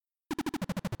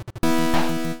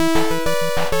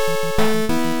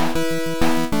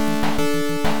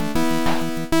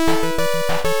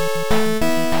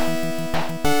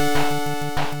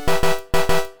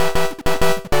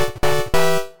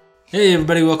Hey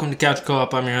everybody, welcome to Couch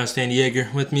Co-op. I'm your host, Andy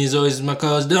Yeager. With me as always is my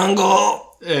co-host,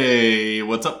 Dungle. Hey,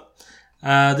 what's up?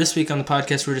 This week on the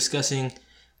podcast, we're discussing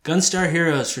Gunstar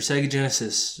Heroes for Sega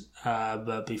Genesis.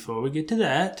 But before we get to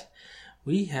that,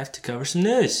 we have to cover some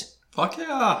news. Fuck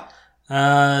yeah.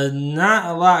 Not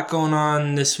a lot going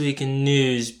on this week in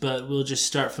news, but we'll just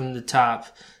start from the top.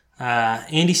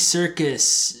 Andy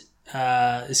Serkis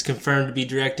is confirmed to be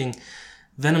directing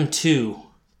Venom 2.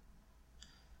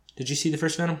 Did you see the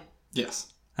first Venom?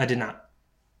 Yes. I did not.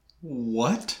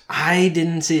 What? I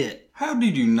didn't see it. How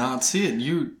did you not see it?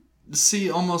 You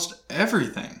see almost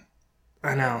everything.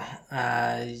 I know.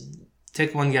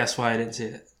 Take one guess why I didn't see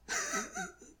it.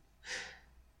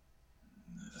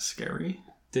 Scary?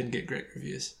 Didn't get great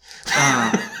reviews.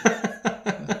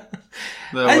 That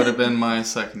would have been my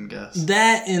second guess.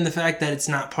 That and the fact that it's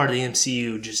not part of the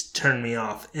MCU just turned me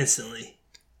off instantly.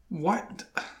 What?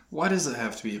 Why does it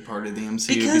have to be a part of the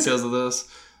MCU Because of this?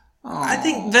 Oh. I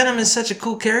think Venom is such a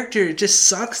cool character. It just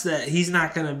sucks that he's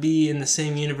not going to be in the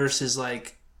same universe as,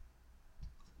 like,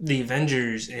 the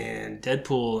Avengers and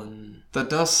Deadpool. And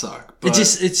that does suck. But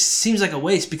it seems like a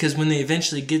waste because when they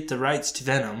eventually get the rights to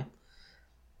Venom,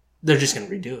 they're just going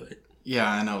to redo it.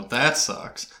 Yeah, I know. That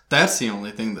sucks. That's the only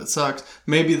thing that sucks.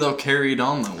 Maybe they'll carry it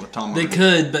on, though, with Tom Hardy. They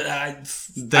could, but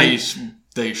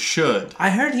They should. I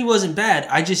heard he wasn't bad.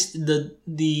 I just the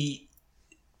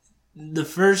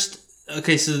first so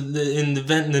in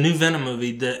the new Venom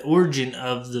movie, the origin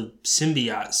of the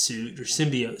symbiote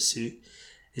suit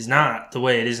is not the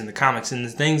way it is in the comics, and the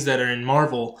things that are in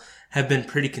Marvel have been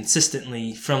pretty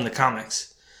consistently from the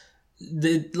comics.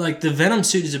 The Venom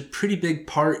suit is a pretty big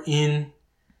part in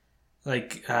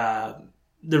the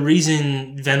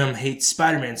reason Venom hates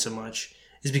Spider-Man so much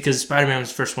is because Spider-Man was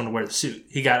the first one to wear the suit.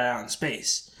 He got it out in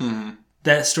space. Mm-hmm.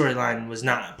 That storyline was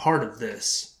not a part of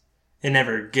this. It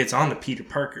never gets on to Peter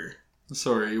Parker.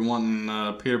 So are you wanting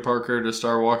Peter Parker to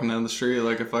start walking down the street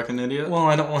like a fucking idiot? Well,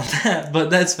 I don't want that, but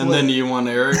that's and then you want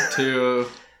Eric to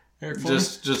Eric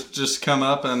just come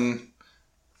up and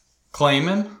claim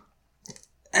him?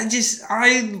 I'd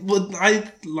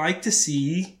like to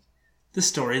see the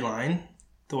storyline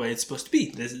the way it's supposed to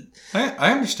be.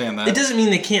 I understand that. It doesn't mean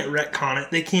they can't retcon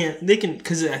it. They can,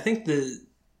 because I think the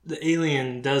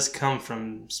alien does come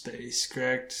from space,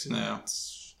 correct? No.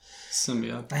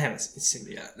 Symbiote. I haven't seen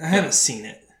Symbiote. I haven't seen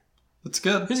it. It's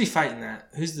good. Who's he fighting that?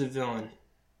 Who's the villain?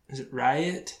 Is it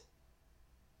Riot?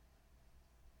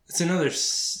 It's another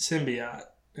symbiote,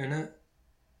 isn't it?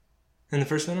 In the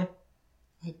first Venom?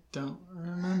 I don't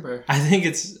remember. I think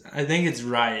it's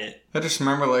Riot. I just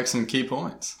remember like some key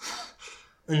points.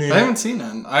 And then, I haven't seen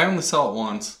it. I only saw it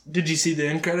once. Did you see the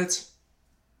end credits?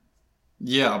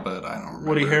 Yeah, but I don't remember.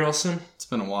 Woody Harrelson? It's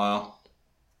been a while.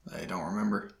 I don't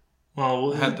remember.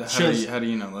 Well, how do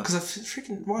you know this? Because I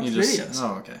freaking watched videos.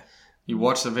 Oh, okay. You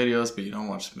watch the videos, but you don't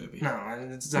watch the movie. No,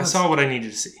 I saw what I needed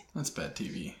to see. That's bad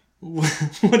TV.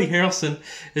 Woody Harrelson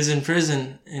is in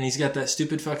prison, and he's got that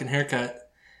stupid fucking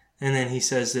haircut. And then he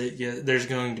says that there's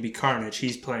going to be Carnage.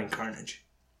 He's playing Carnage.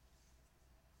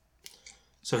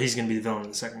 So he's going to be the villain in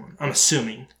the second one. I'm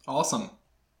assuming. Awesome.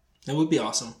 That would be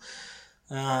awesome.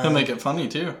 He'll make it funny,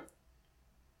 too.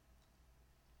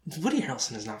 Woody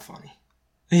Harrelson is not funny.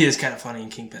 He is kind of funny in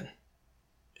Kingpin.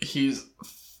 He's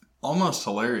almost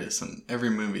hilarious in every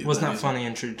movie. Was not funny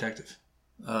in True Detective.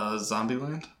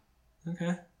 Zombieland?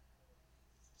 Okay.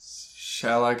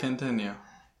 Shall I continue?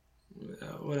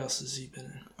 What else has he been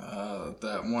in?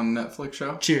 That one Netflix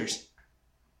show? Cheers.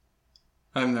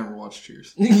 I've never watched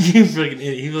Cheers. You freaking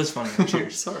idiot. He was funny in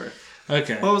Cheers. Sorry.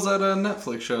 Okay. What was that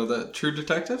Netflix show? That True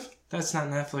Detective? That's not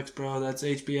Netflix, bro. That's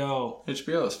HBO.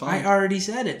 HBO is funny. I already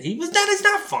said it. That is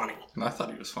not funny. I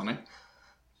thought he was funny.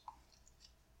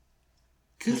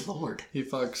 Good lord. He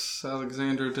fucks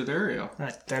Alexandra Daddario.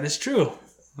 That is true.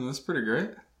 That's pretty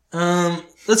great.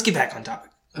 Let's get back on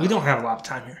topic. We don't have a lot of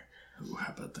time here. Ooh,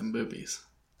 how about them boobies?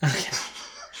 Okay.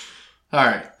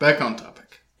 Alright, back on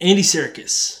topic. Andy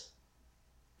Serkis.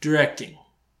 Directing.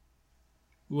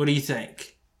 What do you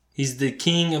think? He's the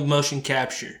king of motion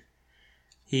capture.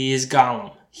 He is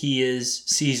Gollum. He is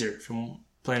Caesar from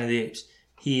Planet of the Apes.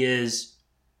 He is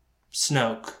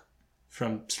Snoke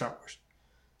from Star Wars.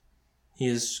 He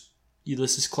is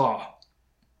Ulysses Claw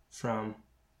from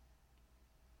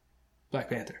Black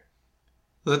Panther.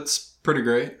 That's pretty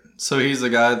great. So he's the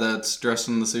guy that's dressed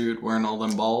in the suit, wearing all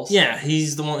them balls? Yeah,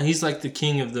 he's the one. He's like the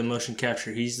king of the motion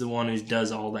capture. He's the one who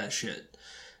does all that shit.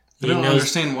 I don't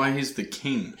understand why he's the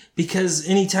king. Because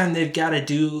anytime they've got to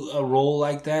do a role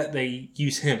like that, they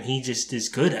use him. He just is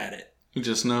good at it. He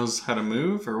just knows how to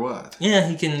move, or what? Yeah,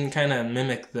 he can kind of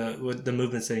mimic the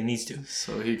movements that he needs to.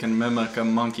 So he can mimic a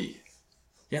monkey.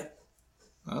 Yep.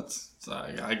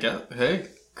 I get. Hey,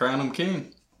 crown him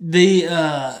king.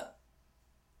 The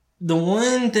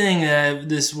one thing that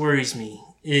this worries me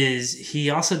is he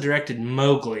also directed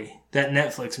Mowgli, that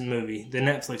Netflix movie, the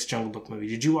Netflix Jungle Book movie.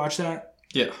 Did you watch that?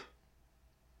 Yeah. It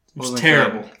was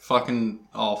terrible. Good. Fucking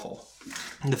awful.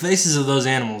 The faces of those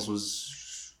animals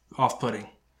was off-putting.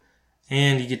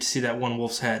 And you get to see that one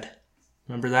wolf's head.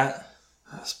 Remember that?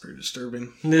 That's pretty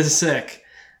disturbing. This is sick.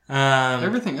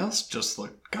 Everything else just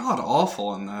looked god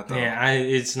awful in that, though. Yeah,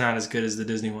 it's not as good as the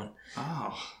Disney one.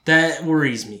 Oh. That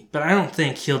worries me. But I don't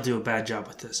think he'll do a bad job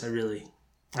with this.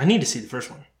 I need to see the first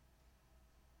one.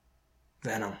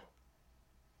 Venom.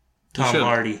 Tom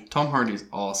Hardy. Tom Hardy's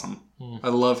awesome. I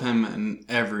love him in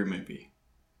every movie.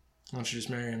 Why don't you just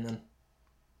marry him then?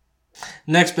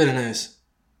 Next bit of news.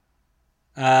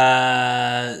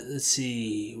 Let's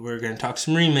see. We're going to talk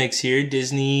some remakes here.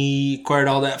 Disney acquired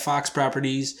all that Fox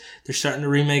properties. They're starting to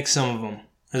remake some of them.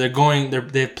 Or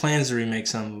they have plans to remake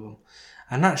some of them.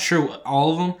 I'm not sure what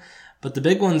all of them, but the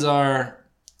big ones are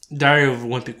Diary of a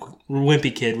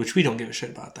Wimpy Kid, which we don't give a shit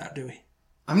about that, do we?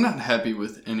 I'm not happy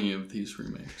with any of these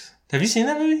remakes. Have you seen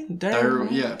that movie?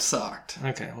 Yeah, it sucked.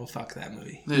 Okay, well, fuck that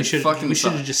movie. We should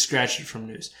have just scratched it from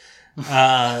news.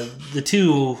 The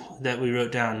two that we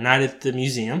wrote down, Night at the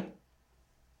Museum,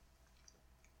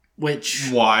 which...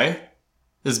 Why?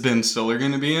 Is Ben Stiller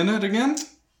going to be in it again?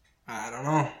 I don't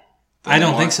know. I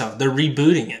don't think so. They're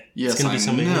rebooting it. Yes, it's gonna be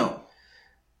somebody know. New.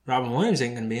 Robin Williams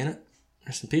ain't going to be in it.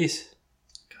 Rest in peace.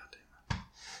 God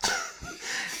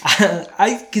damn it.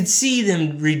 I could see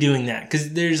them redoing that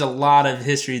because there's a lot of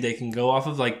history they can go off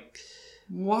of. Like,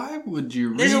 why would you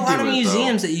redo it, there's a lot of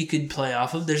museums that you could play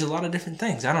off of. There's a lot of different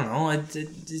things. I don't know.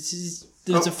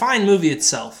 It's a fine movie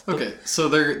itself. Okay, so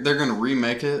they're going to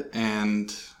remake it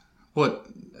and,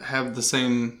 have the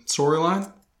same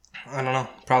storyline? I don't know.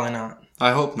 Probably not.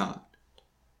 I hope not.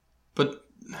 But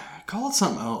call it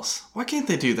something else. Why can't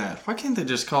they do that? Why can't they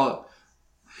just call it...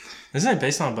 Isn't it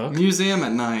based on a book? Museum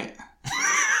at Night.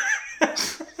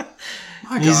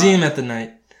 Museum at the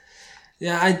Night.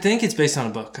 Yeah, I think it's based on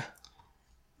a book.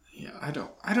 Yeah, I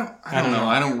don't know.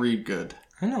 I don't read good.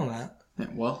 I know that. Yeah,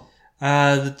 well.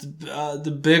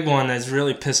 The big one that's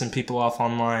really pissing people off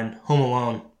online, Home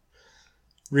Alone.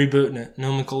 Rebooting it.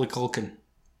 No Macaulay Culkin.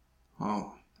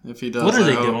 Oh, if he does, what are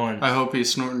they doing? I hope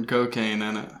he's snorting cocaine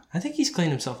in it. I think he's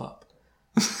cleaned himself up.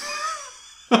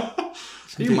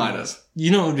 He might have. You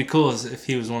know what would be cool is if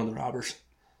he was one of the robbers.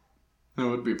 That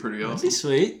would be pretty awesome. That'd be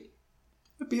sweet.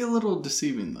 It'd be a little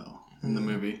deceiving, though, in the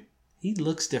movie. He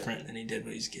looks different than he did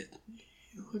when he was a kid.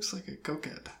 He looks like a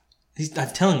cokehead. I'm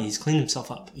telling you, he's cleaned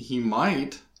himself up. He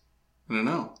might. I don't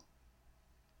know.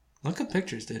 Look at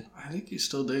pictures, dude. I think he's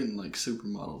still dating,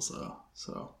 supermodels, though.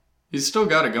 So, he's still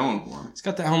got it going for him. He's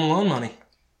got that Home Alone money.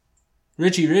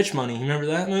 Richie Rich money. You remember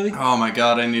that movie? Oh, my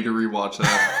God. I need to rewatch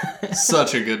that.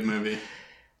 Such a good movie.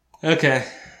 Okay.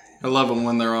 I love them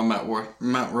when they're on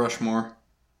Mount Rushmore.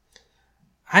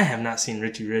 I have not seen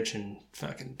Richie Rich in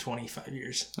fucking 25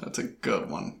 years. That's a good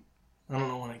one. I don't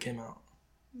know when it came out.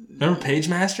 Remember Page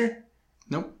Master?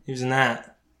 Nope. He was in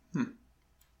that.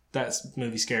 That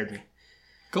movie scared me.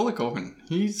 Macaulay Culkin,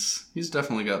 he's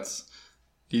definitely got...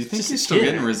 Do you think he's still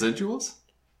getting residuals?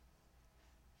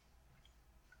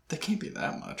 They can't be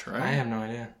that much, right? I have no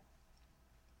idea.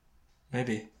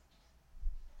 Maybe.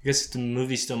 I guess the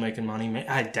movie's still making money.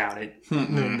 I doubt it.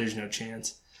 There's no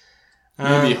chance.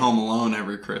 Maybe Home Alone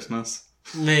every Christmas.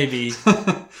 Maybe.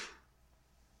 I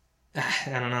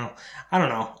don't know.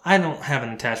 I don't have an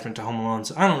attachment to Home Alone,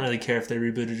 so I don't really care if they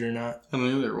reboot it or not. I don't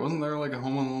either. Wasn't there a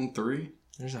Home Alone 3?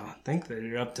 I think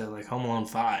they're up to Home Alone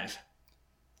 5.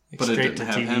 But it didn't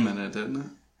have him in it, didn't it?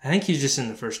 I think he's just in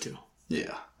the first two.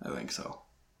 Yeah, I think so.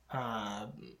 I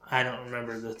don't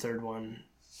remember the third one.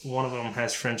 One of them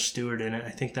has French Stewart in it. I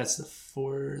think that's the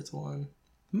fourth one.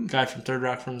 Guy from Third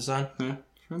Rock from the Sun. Yeah,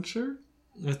 French Stewart?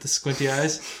 With the squinty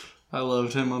eyes. I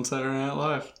loved him on Saturday Night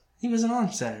Live. He wasn't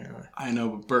on Saturday Night Live. I know,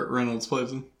 but Burt Reynolds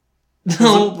plays him.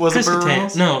 No, was it Burt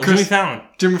Reynolds? No, Jimmy Fallon.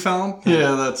 Jimmy Fallon?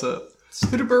 Yeah, that's it.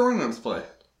 Who did Burt Reynolds play?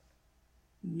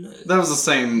 That was the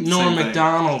same Norm thing.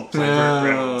 Macdonald played Burt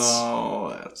Reynolds.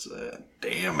 Oh, that's it.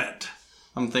 Damn it.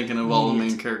 I'm thinking of all the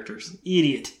main characters.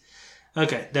 Idiot.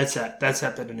 Okay, that's that. That's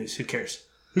that bit of news. Who cares?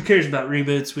 Who cares about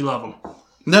reboots? We love them.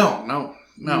 No.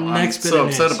 Next I'm bit so of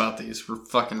upset news. about these for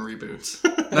fucking reboots.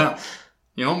 No.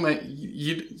 You don't make...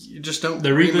 You just don't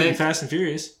They're rebooting remake... Fast and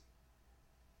Furious.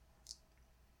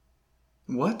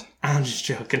 What? I'm just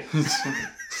joking.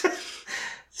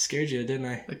 Scared you, didn't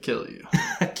I? I kill you.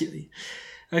 I kill you.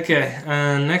 Okay,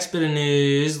 next bit of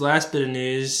news. Last bit of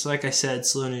news. Like I said,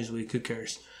 slow news week. Who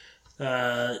cares?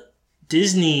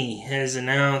 Disney has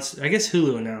announced... I guess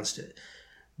Hulu announced it.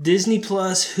 Disney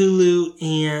Plus, Hulu,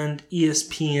 and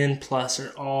ESPN Plus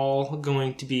are all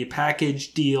going to be a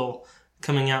package deal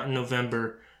coming out in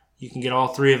November. You can get all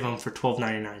three of them for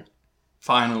 $12.99.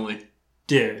 Finally.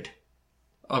 Dude.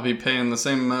 I'll be paying the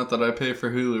same amount that I pay for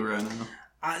Hulu right now.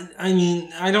 I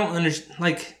mean, I don't understand.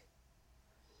 Like,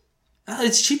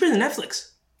 it's cheaper than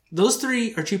Netflix. Those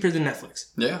three are cheaper than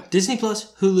Netflix. Yeah. Disney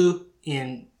Plus, Hulu,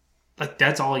 and like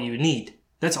that's all you need.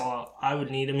 That's all I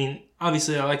would need. I mean,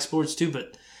 obviously I like sports too,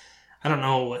 but I don't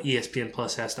know what ESPN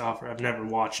Plus has to offer. I've never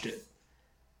watched it.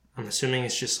 I'm assuming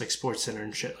it's just like SportsCenter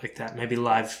and shit like that. Maybe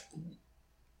live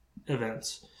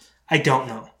events. I don't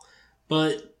know.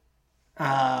 But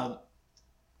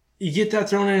you get that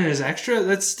thrown in as extra,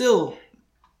 that's still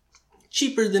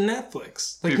cheaper than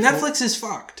Netflix. Like, Netflix is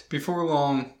fucked. Before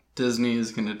long, Disney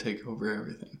is going to take over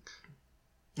everything.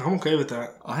 I'm okay with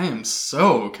that. I am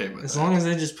so okay with that. As long as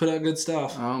they just put out good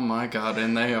stuff. Oh my god,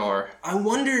 and they are. I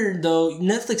wonder, though,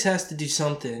 Netflix has to do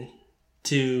something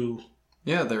to...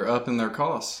 Yeah, they're upping their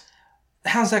costs.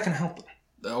 How's that going to help them?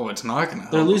 Oh, it's not going to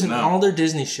help They're losing them, no. all their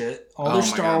Disney shit, all their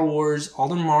Star Wars, all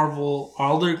their Marvel,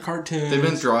 all their cartoons. They've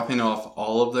been dropping off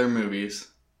all of their movies.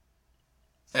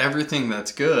 Everything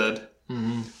that's good.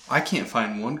 Mm-hmm. I can't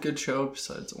find one good show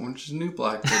besides Orange is the New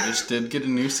Black. They just did get a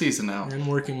new season out. And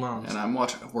Working Moms. And I'm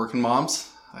watching Working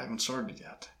Moms. I haven't started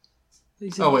yet.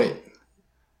 Oh, wait.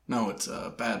 No, it's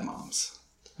Bad Moms.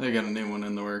 They got a new one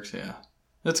in the works, yeah.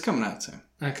 It's coming out soon.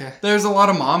 Okay. There's a lot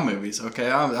of mom movies,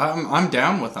 okay? I'm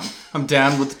down with them. I'm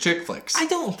down with the chick flicks. I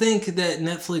don't think that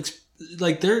Netflix,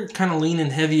 like, they're kind of leaning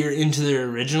heavier into their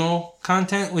original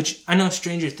content, which I know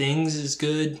Stranger Things is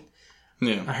good.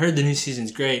 Yeah. I heard the new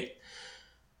season's great.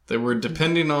 They were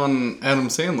depending on Adam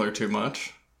Sandler too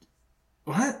much.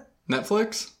 What?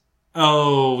 Netflix?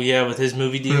 Oh, yeah, with his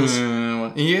movie deals.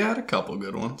 He had a couple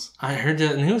good ones. I heard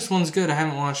the newest one's good. I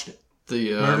haven't watched it.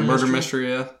 The Murder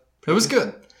Mystery, yeah. It was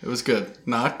good. It was good.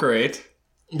 Not great.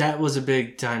 That was a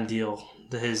big time deal.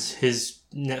 His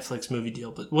Netflix movie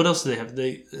deal. But what else do they have?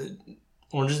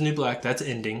 Orange is the New Black. That's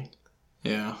ending.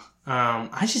 Yeah.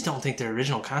 I just don't think their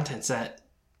original content's that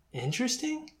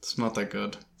interesting. It's not that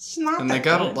good. It's not. And that they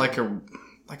got good.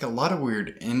 like a lot of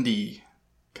weird indie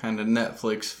kind of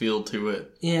Netflix feel to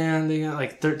it. Yeah, and they got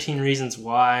like 13 Reasons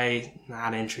Why.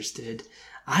 Not interested.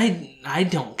 I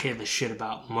don't give a shit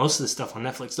about most of the stuff on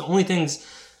Netflix. The only things,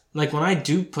 like when I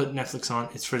do put Netflix on,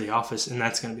 it's for The Office, and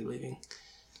that's going to be leaving.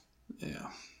 Yeah.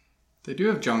 They do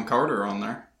have John Carter on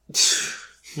there.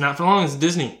 Not for long. It's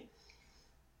Disney.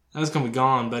 That's going to be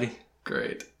gone, buddy.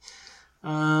 Great.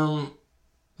 I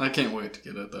can't wait to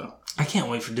get it, though. I can't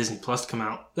wait for Disney Plus to come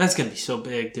out. That's going to be so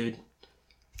big, dude.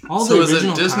 So is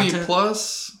it Disney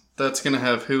Plus that's going to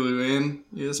have Hulu and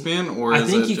ESPN? Or I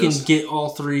think you can get all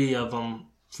three of them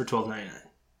for $12.99.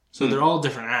 So they're all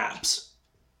different apps.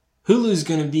 Hulu's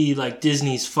going to be like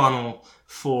Disney's funnel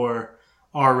for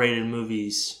R-rated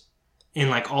movies. And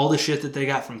like all the shit that they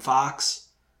got from Fox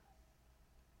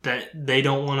that they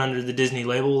don't want under the Disney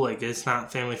label, like it's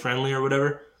not family friendly or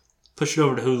whatever, push it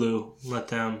over to Hulu and let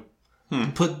them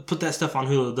put that stuff on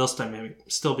Hulu. They'll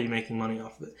still be making money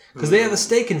off of it. Because they have a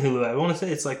stake in Hulu. I want to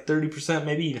say it's like 30%,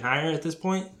 maybe even higher at this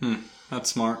point. That's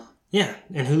smart. Yeah,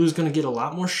 and Hulu's going to get a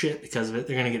lot more shit because of it.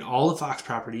 They're going to get all the Fox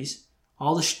properties,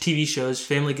 all the TV shows,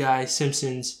 Family Guy,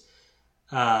 Simpsons,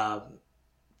 King of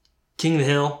the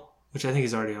Hill, which I think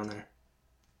is already on there.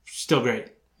 Still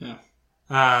great. Yeah.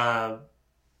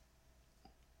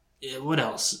 What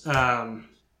else?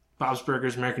 Bob's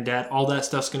Burgers, American Dad, all that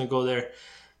stuff's going to go there.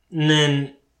 And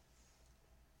then,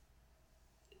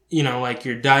 like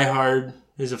your Die Hard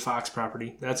is a Fox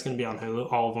property. That's going to be on Hulu,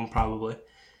 all of them probably.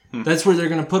 That's where they're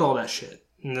going to put all that shit.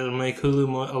 And it'll make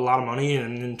Hulu a lot of money,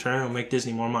 and in turn, it'll make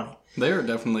Disney more money. They are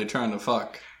definitely trying to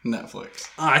fuck Netflix.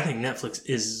 I think Netflix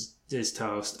is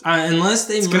toast. Unless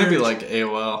they It's merge. going to be like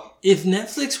AOL. If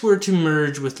Netflix were to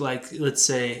merge with, like, let's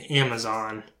say,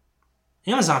 Amazon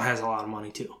has a lot of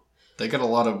money, too. They got a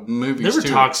lot of movies, There were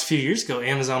too. talks a few years ago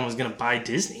Amazon was going to buy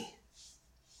Disney.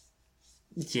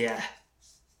 Yeah.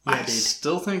 I dude.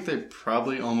 still think they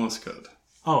probably almost could.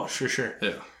 Oh, sure.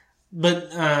 Yeah. But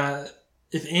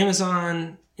if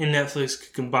Amazon and Netflix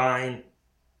could combine,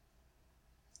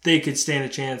 they could stand a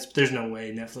chance. But there's no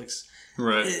way Netflix.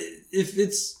 Right. If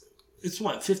it's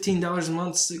what, $15 a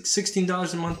month,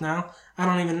 $16 a month now? I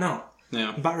don't even know. Yeah.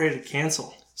 I'm about ready to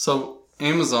cancel. So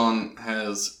Amazon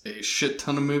has a shit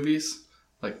ton of movies,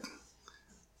 like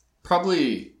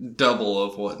probably double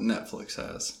of what Netflix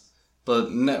has. But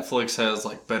Netflix has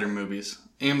like better movies.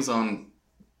 Amazon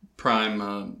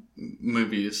Prime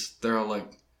movies, they're all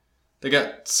like, they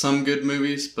got some good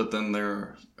movies, but then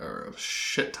there are a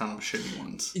shit ton of shitty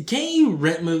ones. Can't you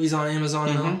rent movies on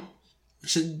Amazon now?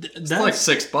 It's like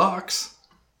 $6.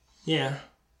 Yeah.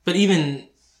 But even...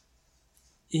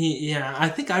 Yeah, I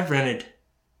think I've rented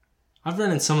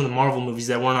some of the Marvel movies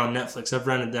that weren't on Netflix. I've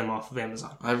rented them off of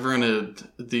Amazon. I've rented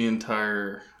the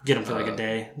entire... Get them for like a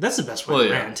day. That's the best way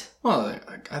to rent. Well,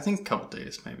 I think a couple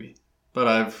days maybe. But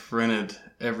I've rented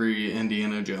every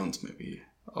Indiana Jones movie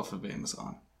off of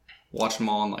Amazon. Watched them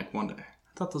all in like one day.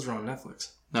 I thought those were on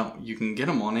Netflix. No, you can get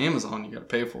them on Amazon. You got to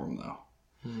pay for them though.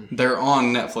 They're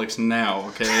on Netflix now.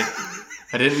 Okay,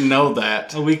 I didn't know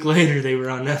that. A week later, they were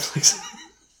on Netflix.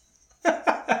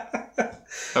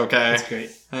 Okay, that's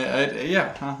great.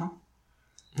 Yeah.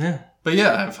 Yeah. But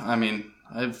yeah,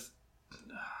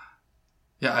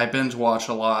 I binge watch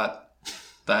a lot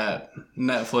that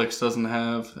Netflix doesn't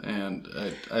have, and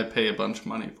I pay a bunch of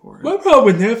money for it. My problem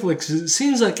with Netflix is it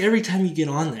seems like every time you get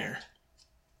on there,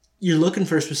 you're looking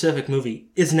for a specific movie.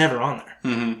 It's never on there.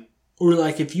 Mm-hmm. Or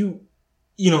like if you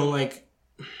know, like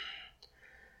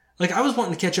I was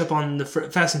wanting to catch up on the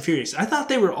Fast and Furious. I thought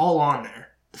they were all on there.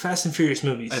 The Fast and Furious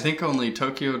movies. I think only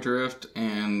Tokyo Drift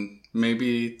and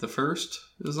maybe the first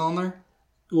is on there.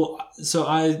 Well, so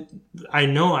I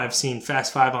know I've seen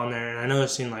Fast 5 on there, and I know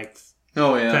I've seen like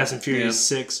Fast and Furious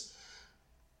 6,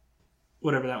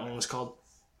 whatever that one was called.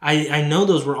 I know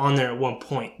those were on there at one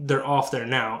point. They're off there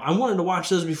now. I wanted to watch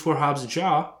those before Hobbs and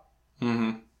Shaw.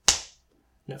 Mm-hmm.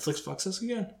 Netflix fucks us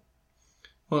again.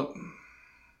 Well,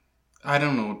 I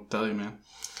don't know what to tell you, man.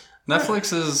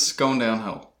 Netflix is going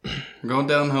downhill. Going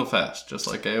downhill fast, just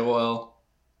like AOL.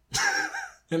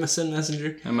 MSN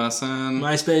Messenger. MSN.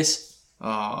 MySpace.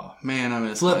 Oh, man, I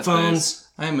miss Flip MySpace. phones.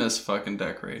 I miss fucking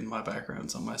decorating my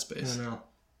backgrounds on MySpace. I know.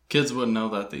 Kids wouldn't know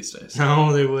that these days.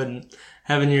 No, they wouldn't.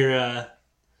 Having your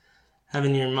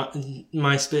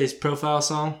MySpace profile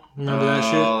song. Remember that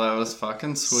shit? Oh, that was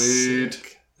fucking sweet.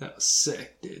 Sick. That was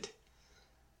sick, dude.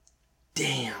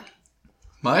 Damn.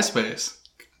 MySpace.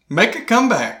 Make a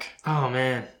comeback. Oh,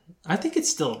 man. I think it's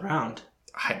still around.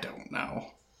 I don't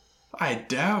know. I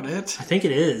doubt it. I think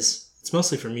it is. It's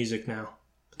mostly for music now.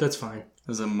 But that's fine.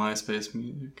 Is it MySpace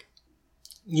music?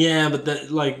 Yeah, but I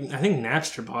think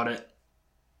Napster bought it.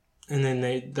 And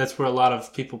then that's where a lot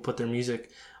of people put their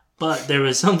music. But there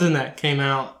was something that came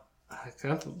out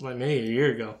like maybe a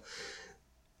year ago.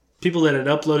 People that had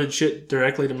uploaded shit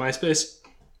directly to MySpace,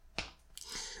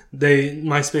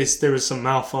 there was some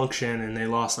malfunction and they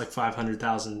lost like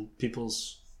 500,000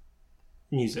 people's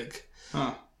music.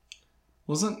 Huh.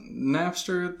 Wasn't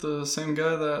Napster the same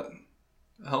guy that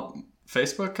helped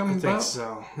Facebook come about? I think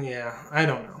so. Yeah. I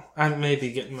don't know. I may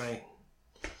be getting my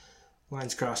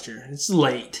lines crossed here. It's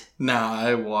late. Nah,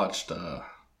 I watched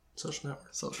Social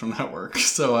Network,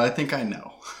 so I think I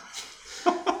know.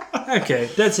 Okay,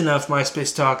 that's enough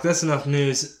MySpace talk. That's enough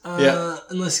news. Yeah.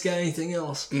 Unless you got anything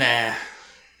else. Nah.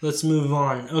 Let's move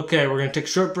on. Okay, we're going to take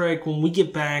a short break. When we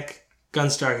get back,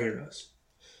 Gunstar Heroes.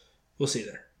 We'll see you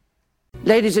there.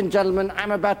 Ladies and gentlemen,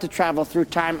 I'm about to travel through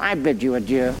time. I bid you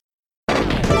adieu.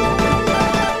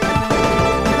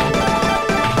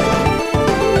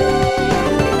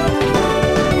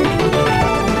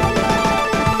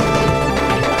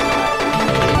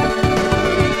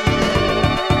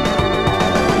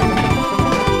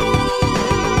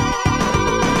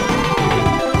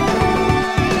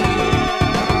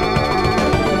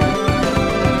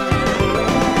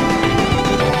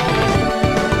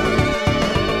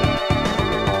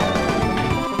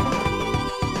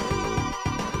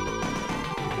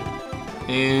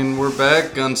 And we're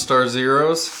back, Gunstar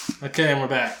Zeroes. Okay, and we're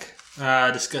back.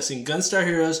 Discussing Gunstar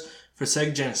Heroes for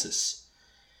Sega Genesis.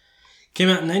 Came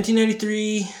out in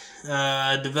 1993,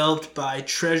 developed by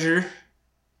Treasure.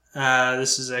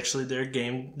 This is actually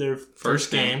their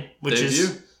first game, which Debut.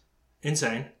 is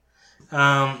insane.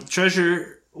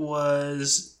 Treasure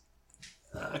was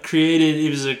created, it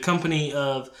was a company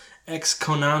of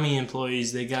ex-Konami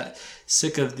employees. They got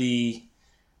sick of they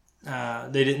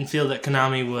didn't feel that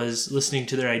Konami was listening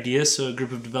to their ideas, so a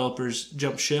group of developers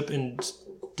jumped ship and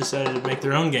decided to make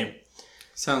their own game.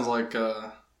 Sounds like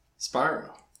Spyro.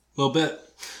 A little bit.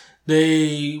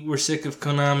 They were sick of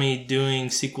Konami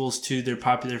doing sequels to their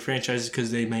popular franchises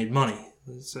because they made money,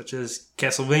 such as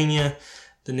Castlevania,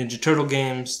 the Ninja Turtle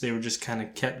games. They were just kind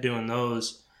of kept doing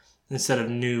those instead of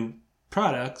new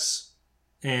products,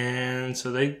 and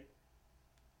so they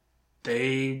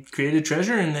created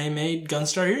Treasure and they made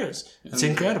Gunstar Heroes. It's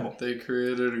incredible. They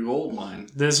created a gold mine.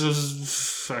 This was a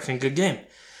fucking good game.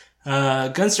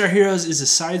 Gunstar Heroes is a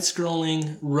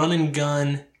side-scrolling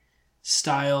run-and-gun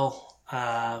style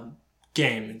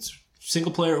game. It's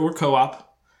single player or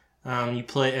co-op. You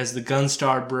play as the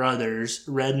Gunstar brothers,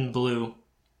 red and blue.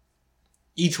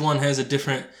 Each one has a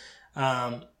different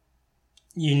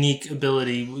unique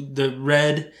ability. The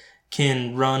red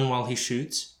can run while he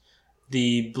shoots.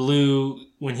 The blue,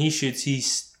 when he shoots, he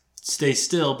stays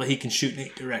still, but he can shoot in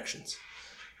 8 directions.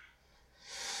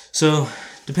 So,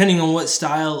 depending on what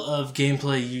style of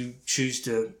gameplay you choose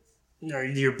to, or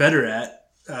you're better at,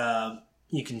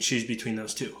 you can choose between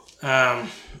those two.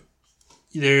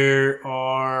 There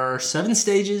are 7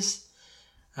 stages.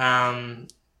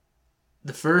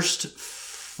 The first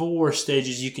 4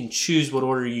 stages, you can choose what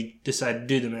order you decide to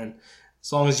do them in.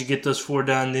 As long as you get those 4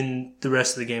 done, then the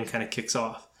rest of the game kind of kicks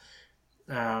off.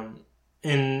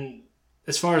 And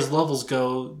as far as levels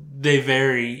go, they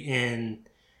vary in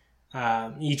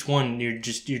each one.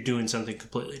 You're doing something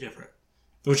completely different,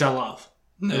 which I love.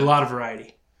 Yeah. A lot of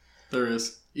variety. There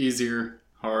is easier,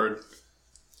 hard,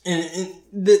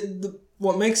 and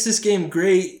what makes this game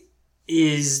great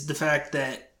is the fact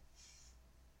that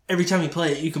every time you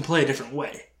play it, you can play a different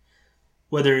way.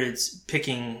 Whether it's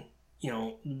picking,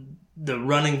 the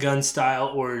run and gun style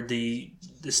or the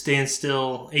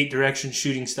standstill 8 direction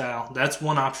shooting style, that's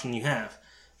one option you have.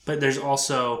 But there's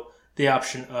also the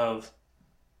option of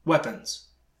weapons,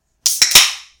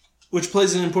 which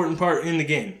plays an important part in the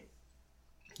game.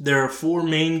 There are 4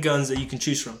 main guns that you can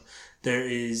choose from. There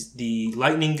is the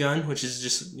lightning gun, which is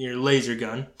just your laser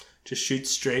gun, just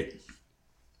shoots straight.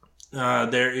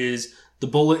 There is the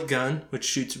bullet gun, which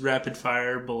shoots rapid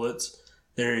fire bullets.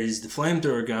 There is the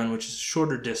flamethrower gun, which is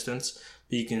shorter distance,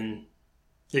 but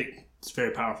it's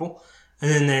very powerful.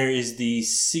 And then there is the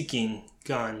seeking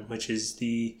gun, which is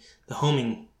the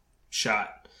homing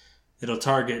shot. It'll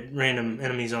target random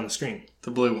enemies on the screen.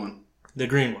 The blue one. The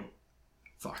green one.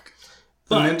 Fuck.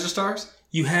 But the Ninja Stars?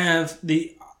 You have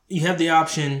the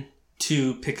option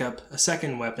to pick up a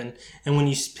second weapon, and when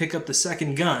you pick up the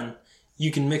second gun,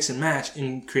 you can mix and match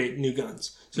and create new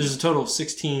guns. So there's a total of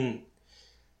 16.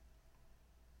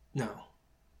 No,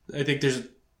 I think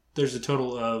there's a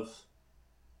total of.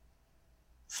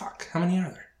 Fuck, how many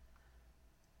are there?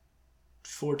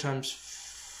 4 times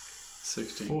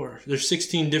 16. 4. There's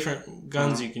 16 different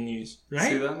guns you can use,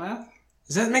 right? See that math?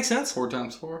 Does that make sense? 4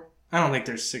 times 4? I don't think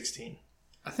there's 16.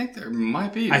 I think there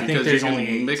might be. I think there's only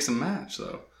 8. Mix and match,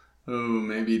 though. Oh,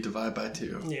 maybe divide by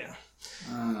 2. Yeah.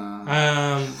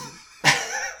 Uh,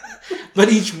 But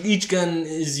each gun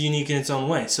is unique in its own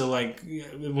way. So, like,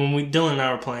 when Dylan and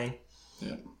I were playing,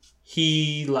 yeah.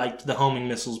 he liked the homing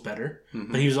missiles better,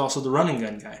 but he was also the running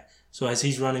gun guy. So as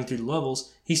he's running through the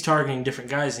levels, he's targeting different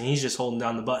guys, and he's just holding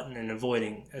down the button and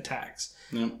avoiding attacks.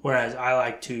 Yep. Whereas I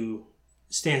like to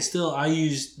stand still. I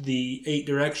used the 8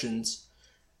 directions,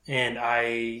 and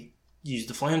I used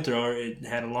the flamethrower. It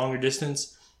had a longer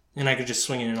distance, and I could just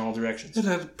swing it in all directions. It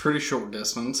had a pretty short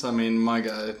distance. I mean, my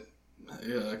guy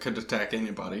could attack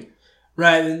anybody.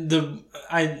 Right.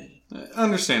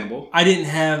 Understandable. I didn't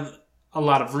have a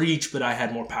lot of reach, but I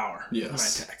had more power in my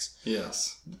attacks.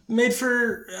 Yes. Made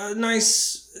for a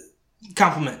nice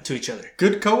compliment to each other.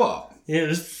 Good co-op. Yeah, it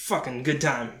was a fucking good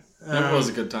time. It was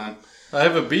a good time. I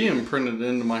have a B imprinted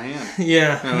into my hand.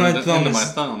 Yeah, my thumb.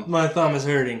 My thumb is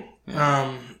hurting.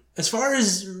 Yeah. As far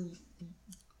as the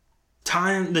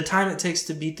time it takes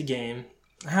to beat the game,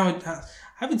 I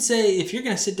would say if you're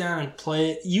going to sit down and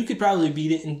play it, you could probably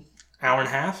beat it in an hour and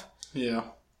a half. Yeah.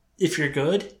 If you're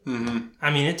good. Mm-hmm.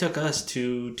 I mean, it took us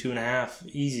 2.5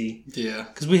 easy. Yeah.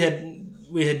 Because we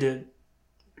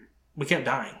kept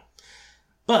dying.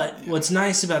 But what's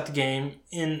nice about the game,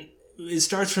 and it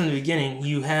starts from the beginning,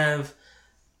 you have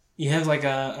like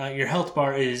your health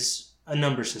bar is a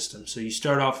number system. So you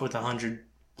start off with 100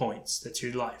 points. That's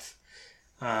your life.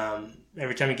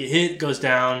 Every time you get hit, it goes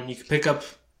down. You can pick up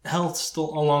health still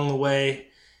along the way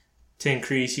to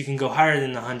increase. You can go higher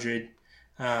than the 100.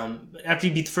 After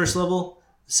you beat the first level,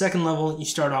 the second level, you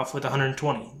start off with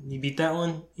 120. You beat that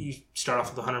one, you start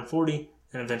off with 140,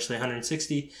 and eventually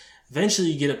 160. Eventually,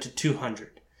 you get up to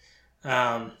 200.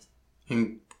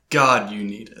 And God, you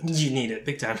need it. You need it,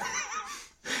 big time.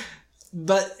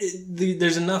 But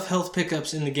there's enough health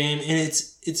pickups in the game, and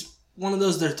it's one of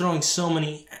those, they're throwing so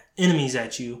many enemies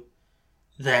at you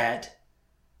that,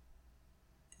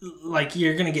 like,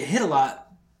 you're going to get hit a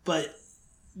lot, but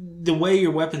the way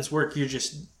your weapons work, you're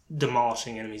just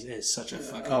demolishing enemies. It's such a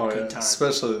fucking good time.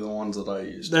 Especially the ones that I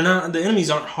used. They're not. The enemies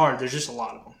aren't hard. There's just a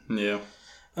lot of them. Yeah.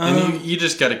 And you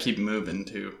just got to keep moving,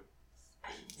 too.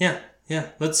 Yeah.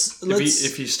 Let's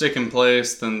if you stick in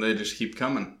place, then they just keep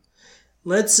coming.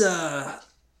 Let's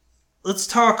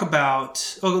talk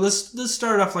about. Okay, let's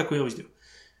start off like we always do.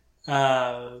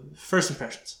 First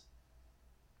impressions.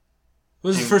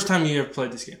 When was the first time you ever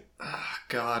played this game?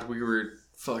 God, we were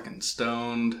fucking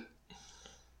stoned.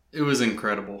 It was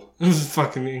incredible. It was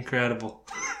fucking incredible.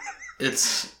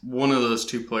 it's one of those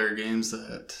 2-player games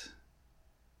that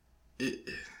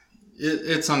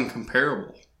it's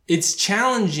uncomparable. It's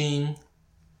challenging,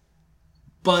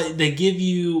 but they give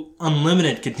you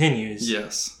unlimited continues.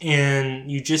 Yes. And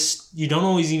you don't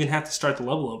always even have to start the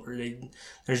level over.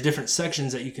 There's different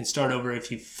sections that you can start over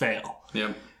if you fail.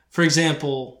 Yep. For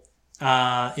example,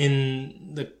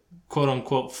 in the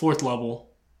quote-unquote 4th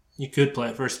level, you could play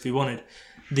it first if you wanted,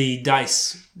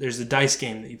 there's the dice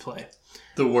game that you play.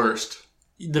 The worst.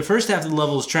 The first half of the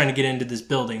level is trying to get into this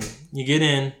building. You get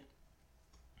in,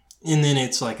 and then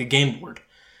it's like a game board.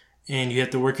 And you have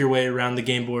to work your way around the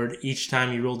game board. Each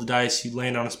time you roll the dice, you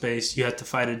land on a space. You have to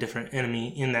fight a different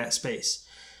enemy in that space.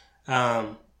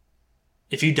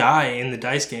 If you die in the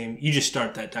dice game, you just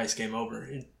start that dice game over.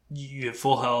 You have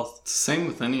full health. It's the same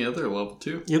with any other level,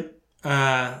 too. Yep.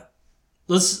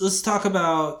 Let's talk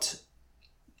about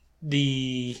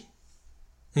the...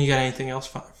 You got anything else?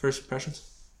 First impressions?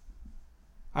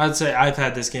 I'd say I've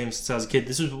had this game since I was a kid.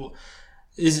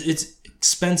 It's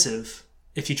expensive.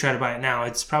 If you try to buy it now,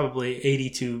 it's probably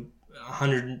 $80 to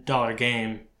 $100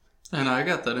 game. And I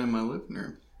got that in my living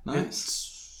room.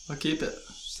 Nice. I'll keep it.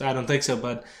 I don't think so,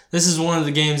 but this is one of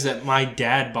the games that my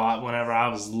dad bought whenever I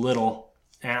was little.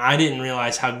 And I didn't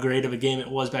realize how great of a game it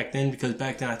was back then, because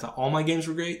back then I thought all my games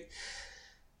were great.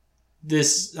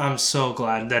 I'm so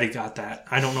glad that he got that.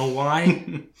 I don't know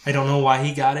why. I don't know why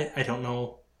he got it. I don't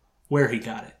know where he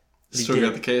got it. Still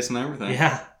got the case and everything.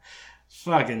 Yeah.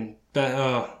 Fucking...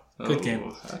 Good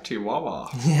game. Chihuahua.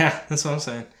 Yeah, that's what I'm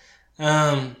saying.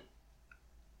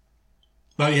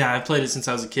 But yeah, I played it since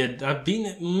I was a kid. I've beaten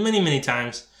it many, many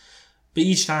times. But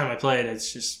each time I play it, it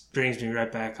just brings me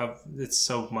right back. It's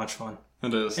so much fun.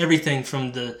 It is. Everything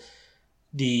from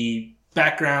the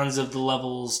backgrounds of the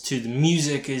levels to the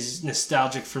music is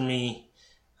nostalgic for me.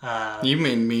 You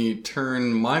made me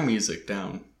turn my music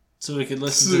down. So we could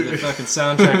listen to the fucking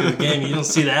soundtrack of the game. You don't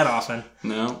see that often.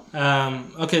 No.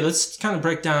 Okay, let's kind of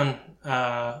break down...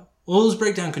 let's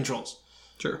break down controls.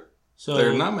 Sure. So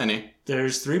there are not many.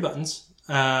 There's 3 buttons.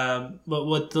 But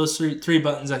what those three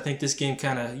buttons, I think this game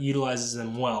kind of utilizes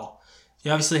them well.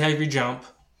 You obviously have your jump,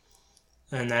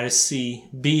 and that is C.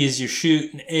 B is your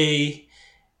shoot, and A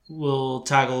will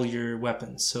toggle your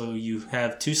weapons. So you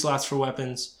have 2 slots for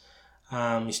weapons.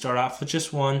 You start off with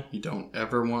just 1. You don't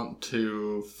ever want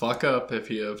to fuck up if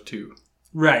you have 2.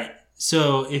 Right.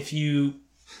 So if you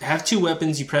have 2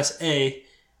 weapons, you press A,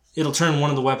 it'll turn one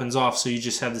of the weapons off, so you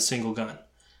just have the single gun.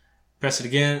 Press it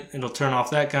again, it'll turn off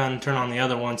that gun, turn on the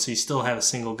other one, so you still have a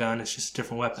single gun, it's just a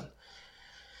different weapon.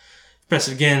 Press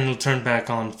it again, it'll turn back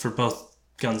on for both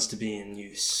guns to be in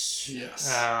use.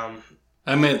 Yes.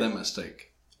 I made that mistake.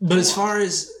 But as far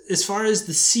as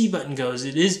the C button goes,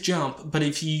 it is jump, but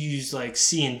if you use like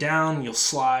C and down, you'll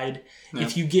slide. Yeah.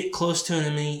 If you get close to an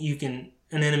enemy, you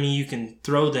can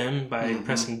throw them by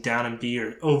pressing down and B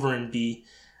or over and B.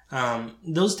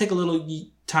 Those take a little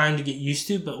time to get used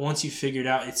to, but once you figure it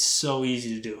out, it's so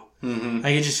easy to do. Mm-hmm.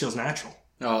 Like, it just feels natural.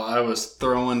 Oh, I was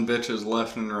throwing bitches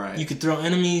left and right. You could throw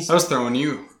enemies. I was throwing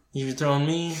you. You were throwing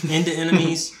me into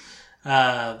enemies.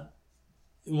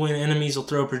 When enemies will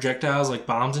throw projectiles like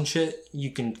bombs and shit, you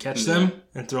can catch them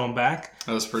and throw them back.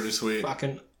 That was pretty sweet.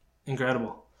 Fucking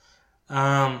incredible.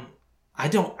 I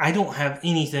don't have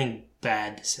anything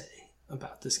bad to say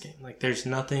about this game. Like, there's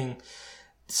nothing.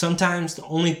 Sometimes the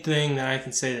only thing that I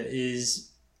can say that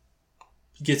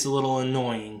gets a little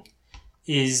annoying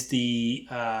is it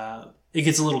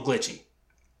gets a little glitchy.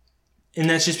 And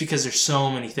that's just because there's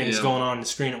so many things going on the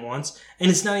screen at once.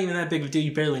 And it's not even that big of a deal.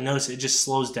 You barely notice it. It just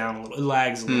slows down a little. It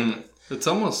lags a little bit. It's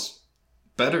almost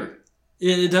better.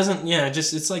 It doesn't,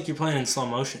 it's like you're playing in slow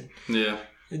motion. Yeah.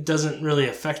 It doesn't really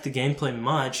affect the gameplay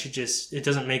much. It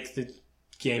doesn't make the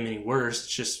game any worse.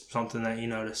 It's just something that you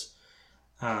notice.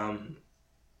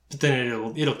 But then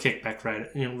it'll kick back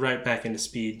right back into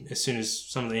speed as soon as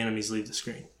some of the enemies leave the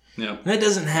screen. Yeah. And that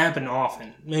doesn't happen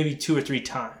often. Maybe 2 or 3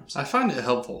 times. I find it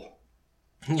helpful.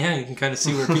 Yeah, you can kind of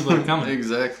see where people are coming.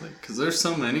 Exactly, because there's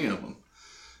so many of them.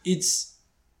 It's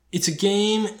a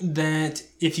game that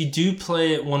if you do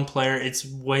play it one player, it's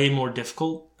way more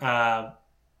difficult.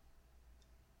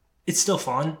 It's still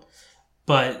fun,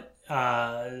 but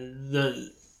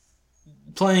the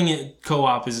playing it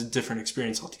co-op is a different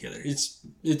experience altogether. It's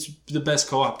the best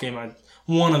co-op game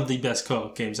one of the best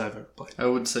co-op games I've ever played. I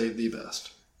would say the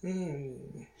best.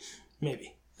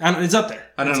 Maybe. It's up there.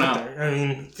 I don't know. I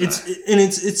mean,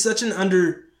 it's such an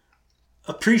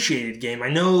underappreciated game. I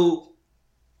know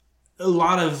a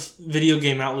lot of video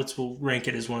game outlets will rank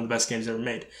it as one of the best games ever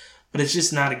made, but it's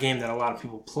just not a game that a lot of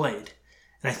people played.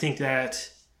 And I think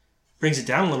that brings it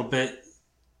down a little bit.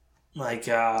 Like,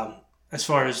 I as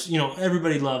far as,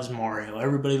 everybody loves Mario.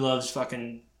 Everybody loves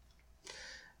fucking,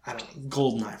 I don't know,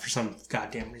 GoldenEye for some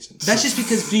goddamn reason. That's just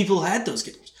because people had those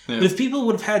games. Yeah. But if people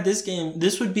would have had this game,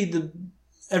 this would be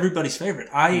everybody's favorite.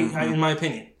 I in my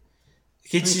opinion.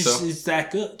 It's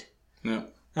that good. Yeah.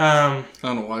 I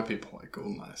don't know why people like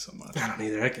GoldenEye so much. I don't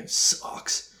either. That game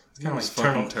sucks. It's kind of like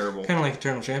fucking terrible. Kind of like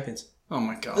Eternal Champions. Oh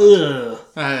my god. Ugh.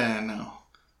 No.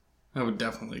 I would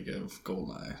definitely give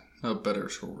GoldenEye a better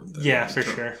sword. Yeah, for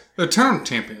sure. Eternal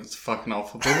Champions is fucking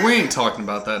awful, but we ain't talking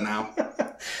about that now.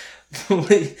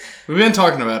 We've been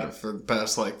talking about it for the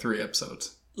past 3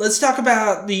 episodes. Let's talk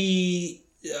about the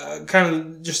kind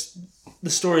of just the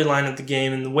storyline of the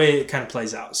game and the way it kind of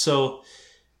plays out. So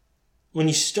when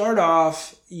you start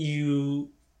off,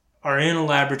 you are in a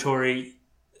laboratory.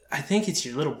 I think it's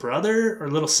your little brother or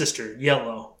little sister,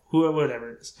 Yellow,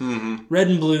 whatever it is. Mm-hmm. Red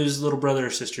and Blue's little brother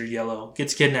or sister, Yellow,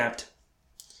 gets kidnapped.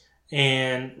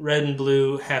 And Red and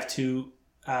Blue have to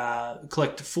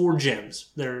collect 4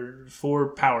 gems. They're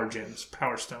 4 power gems,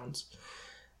 power stones.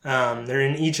 They're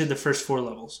in each of the first 4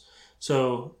 levels.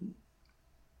 So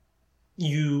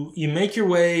you make your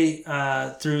way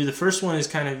through. The first one is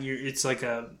kind of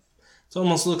it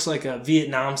almost looks like a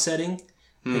Vietnam setting.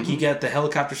 Mm-hmm. Like you got the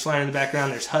helicopters flying in the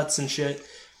background. There's huts and shit.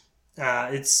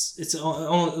 It's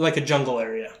like a jungle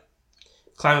area.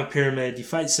 Climb a pyramid. You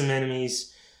fight some enemies.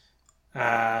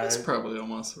 It's probably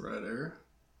almost the right area.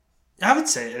 I would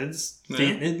say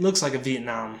it looks like a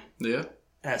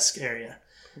Vietnam-esque area.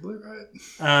 Probably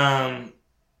right.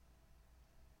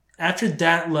 After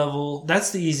that level,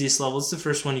 that's the easiest level. It's the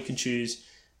first one you can choose.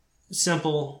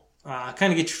 Simple.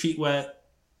 Kind of get your feet wet.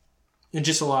 And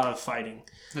just a lot of fighting.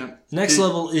 Yeah. Next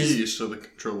level is... used to the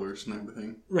controllers and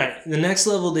everything. Right. The next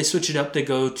level, they switch it up. They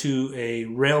go to a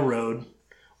railroad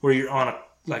where you're on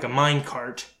a mine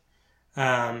cart.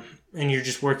 And you're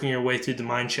just working your way through the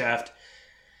mine shaft.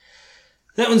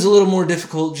 That one's a little more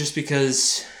difficult just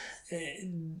because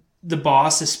the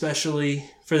boss, especially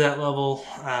for that level,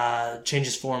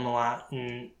 changes form a lot.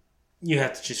 And you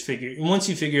have to just once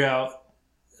you figure out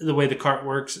the way the cart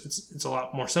works, it's a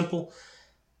lot more simple.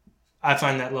 I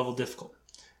find that level difficult.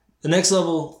 The next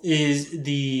level is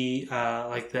the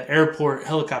airport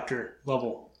helicopter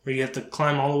level where you have to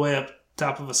climb all the way up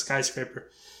top of a skyscraper.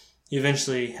 You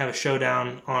eventually have a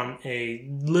showdown on a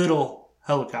little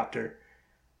helicopter.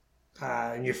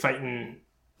 And you're fighting...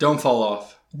 Don't fall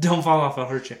off. Don't fall off, I'll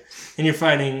hurt you. And you're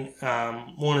fighting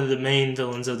one of the main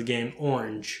villains of the game,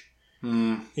 Orange.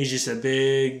 Mm. He's just a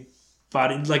big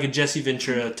body, like a Jesse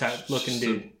Ventura type looking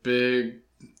dude. A big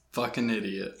fucking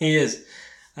idiot. He is.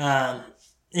 And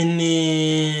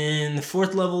then the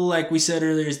 4th level, like we said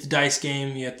earlier, is the dice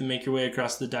game. You have to make your way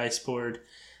across the dice board.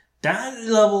 That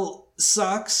level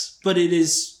sucks, but it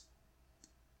is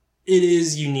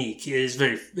unique.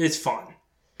 It's fun.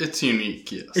 It's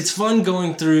unique, yes. It's fun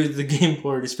going through the game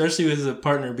board, especially with a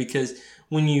partner, because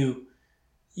when you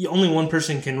only one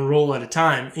person can roll at a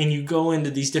time, and you go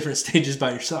into these different stages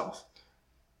by yourself.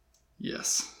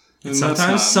 Yes. And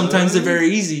sometimes they're very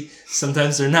easy,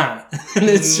 sometimes they're not. And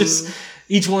it's just,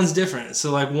 each one's different.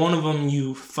 So like one of them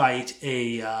you fight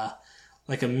a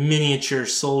miniature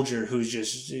soldier who's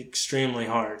just extremely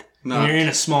hard. And you're in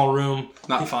a small room.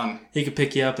 Not fun. He could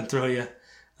pick you up and throw you.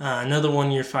 Another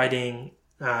one you're fighting,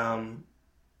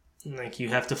 you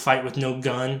have to fight with no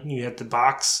gun. You have to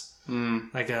box.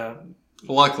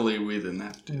 Luckily, we didn't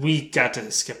have to. We got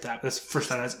to skip that. That's the first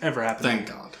time that's ever happened. Thank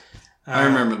God. I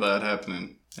remember that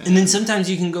happening. And then sometimes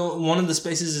you can go, one of the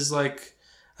spaces is like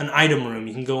an item room.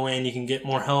 You can go in, you can get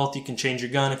more health, you can change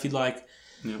your gun if you'd like.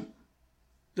 Yeah.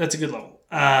 That's a good level.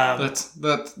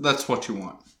 That's what you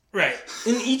want. Right.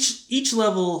 And each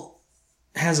level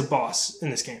has a boss in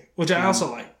this game, which I also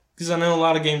like. Because I know a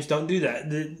lot of games don't do that.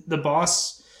 The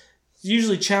boss is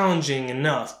usually challenging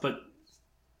enough, but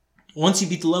once you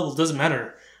beat the level, it doesn't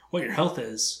matter what your health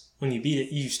is. When you beat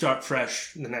it, you start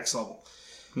fresh in the next level.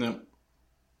 Yep.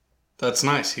 That's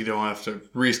nice. You don't have to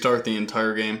restart the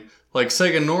entire game like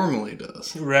Sega normally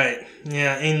does. Right.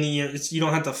 Yeah, and you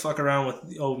don't have to fuck around with,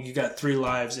 you got 3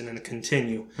 lives and then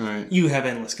continue. Right. You have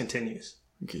endless continues.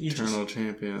 Eternal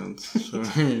Champions. So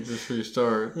you just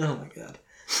restart. Oh my god.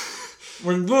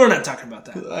 We're not talking about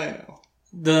that. I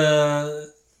know.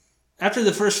 After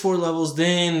the first 4 levels,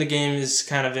 then the game is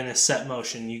kind of in a set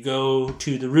motion. You go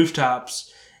to the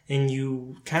rooftops and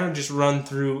you kind of just run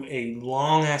through a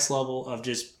long-ass level of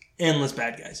just endless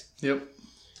bad guys. Yep.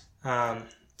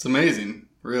 It's amazing,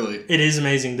 really. It is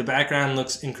amazing. The background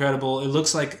looks incredible. It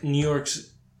looks like New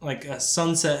York's, like a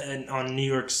sunset on New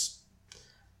York's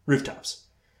rooftops.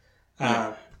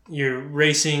 Yeah. You're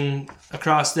racing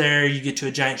across there. You get to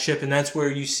a giant ship, and that's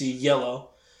where you see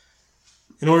Yellow.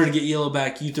 In order to get yellow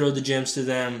back, you throw the gems to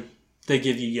them. They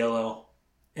give you yellow.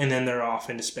 And then they're off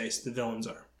into space. The villains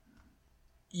are.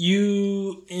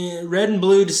 You, red and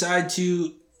blue, decide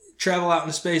to travel out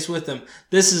into space with them.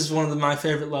 This is one of my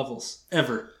favorite levels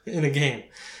ever in a game.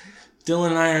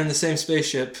 Dylan and I are in the same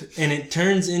spaceship, and it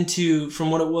turns into, from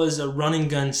what it was a run and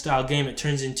gun style game, it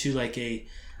turns into like a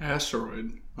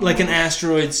asteroid, like an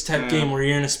asteroids type game where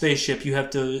you're in a spaceship. You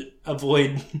have to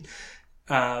avoid,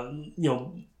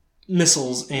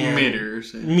 missiles and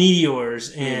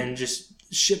meteors and just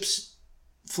ships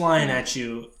flying at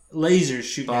you, lasers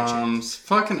shooting at you. Bombs,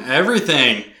 fucking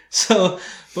everything. So,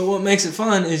 but what makes it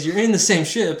fun is you're in the same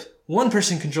ship. One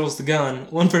person controls the gun.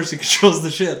 One person controls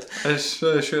the ship. I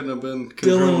shouldn't have been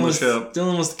controlling the ship.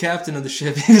 Dylan was the captain of the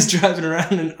ship. He was driving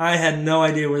around, and I had no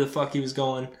idea where the fuck he was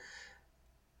going.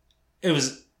 It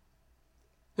was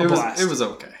a blast. It was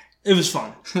okay. It was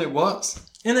fun. It was.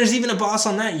 And there's even a boss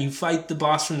on that. You fight the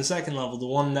boss from the second level, the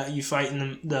one that you fight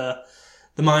in the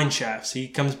mine shaft. So he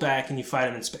comes back and you fight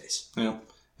him in space. Yeah.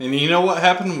 And you know what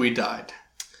happened? We died.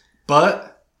 But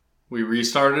we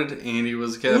restarted and he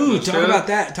was captain. Ooh, talk about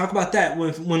that. Talk about that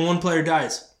when one player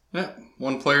dies. Yeah.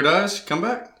 One player dies, come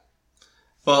back.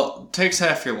 Well, takes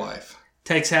half your life.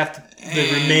 Takes half the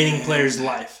remaining player's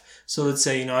life. So let's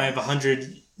say, I have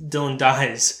 100, Dylan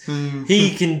dies.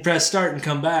 He can press start and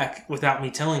come back without me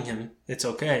telling him it's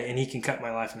okay, and he can cut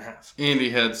my life in half. Andy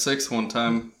had 6 one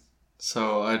time,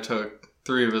 so I took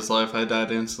 3 of his life. I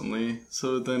died instantly,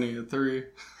 so then he had 3.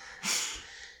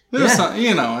 It's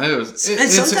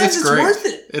great. Worth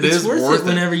it. It's worth it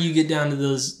whenever you get down to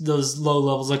those low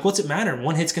levels. Like, what's it matter?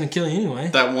 One hit's going to kill you anyway.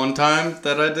 That one time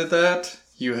that I did that,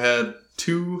 you had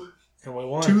 2 and we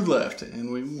won. 2 left,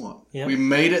 and we won. Yep. We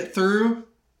made it through,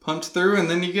 punched through,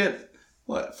 and then you get,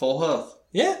 full health.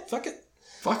 Yeah, fuck it.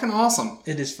 Fucking awesome.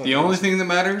 It is fucking The only thing that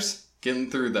matters,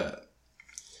 getting through that.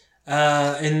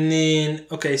 And then,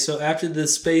 so after the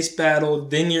space battle,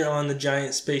 then you're on the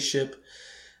giant spaceship.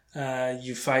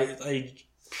 You fight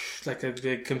like a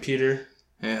big computer.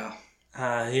 Yeah.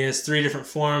 He has 3 different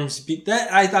forms.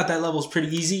 I thought that level was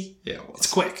pretty easy. Yeah, it was.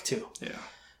 It's quick, too. Yeah.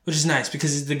 Which is nice,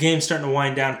 because the game's starting to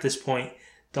wind down at this point.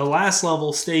 The last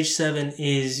level, Stage 7,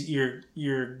 is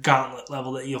your gauntlet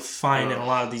level that you'll find in a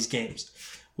lot of these games,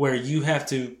 where you have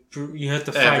to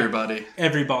fight everybody,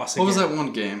 every boss. What was that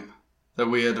one game that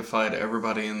we had to fight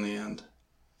everybody in the end?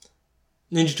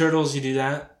 Ninja Turtles. You do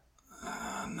that?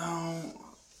 No.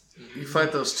 You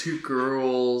fight those 2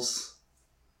 girls.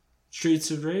 Streets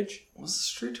of Rage. Was it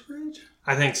Streets of Rage?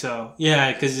 I think so.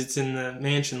 Yeah, because it's in the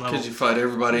mansion level. Because you fight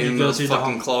everybody in those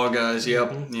fucking claw guys.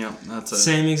 Yep. Mm-hmm. Yep. That's it.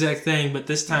 Same exact thing, but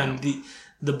this time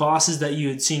the bosses that you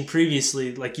had seen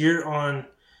previously, like you're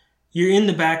in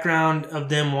the background of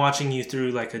them watching you through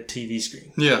like a TV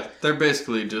screen. Yeah, they're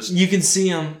basically just. You can see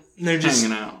them. They're just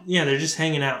hanging out. Yeah, they're just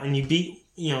hanging out, and you beat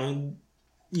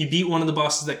one of the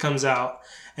bosses that comes out,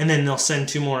 and then they'll send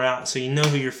 2 more out, so you know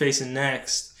who you're facing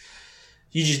next.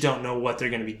 You just don't know what they're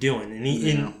going to be doing. And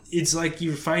it's like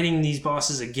you're fighting these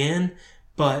bosses again,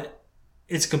 but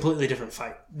it's a completely different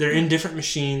fight. They're in different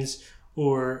machines,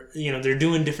 or, they're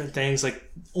doing different things. Like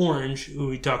Orange, who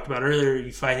we talked about earlier,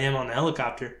 you fight him on the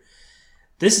helicopter.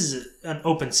 This is an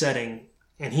open setting,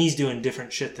 and he's doing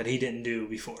different shit that he didn't do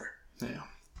before. Yeah.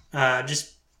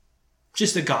 Just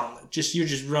a gauntlet. You're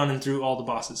just running through all the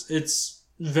bosses. It's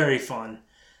very fun.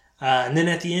 And then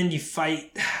at the end, you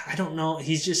fight, I don't know,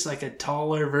 he's just like a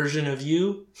taller version of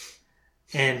you,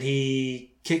 and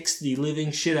he kicks the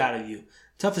living shit out of you.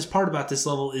 Toughest part about this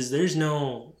level is there's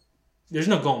no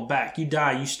going back. You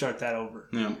die, you start that over.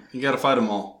 Yeah, you gotta fight them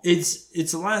all.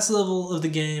 It's the last level of the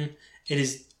game. It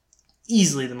is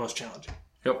easily the most challenging.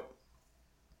 Yep.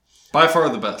 By far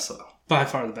the best, though. By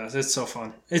far the best. It's so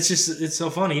fun. It's so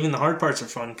fun. Even the hard parts are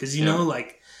fun, because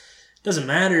it doesn't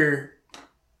matter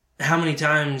how many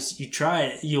times you try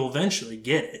it, you'll eventually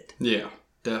get it. Yeah,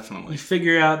 definitely. You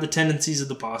figure out the tendencies of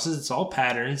the bosses. It's all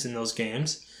patterns in those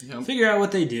games. Yep. Figure out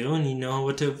what they do, and you know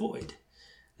what to avoid.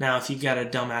 Now, if you've got a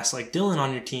dumbass like Dylan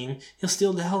on your team, he'll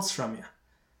steal the health from you.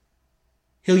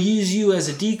 He'll use you as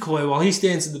a decoy while he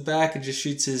stands in the back and just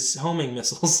shoots his homing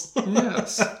missiles.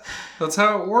 Yes. That's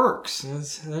how it works.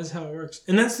 That's how it works.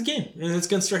 And that's the game. And it's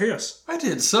Gunstar Heroes. I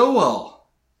did so well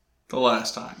the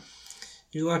last time.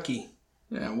 You're lucky.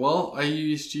 Yeah, well, I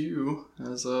used you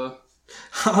as a...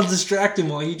 I'll distract him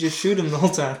while you just shoot him the whole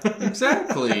time.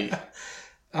 Exactly.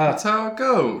 That's how it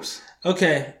goes.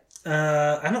 Okay.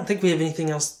 I don't think we have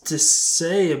anything else to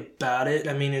say about it.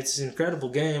 I mean, it's an incredible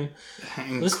game.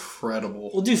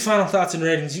 Incredible. We'll do final thoughts and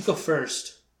ratings. You go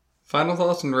first. Final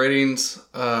thoughts and ratings.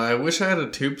 I wish I had a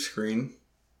tube screen.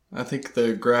 I think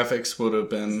the graphics would have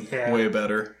been way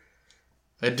better.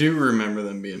 I do remember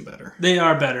them being better. They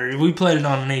are better. We played it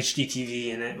on an HD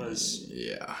TV, and it was...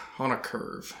 Yeah, on a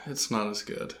curve. It's not as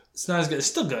good. It's not as good. It's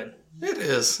still good. It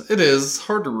is. It is.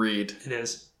 Hard to read. It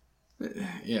is.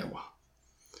 Yeah, well.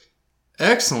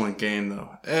 Excellent game,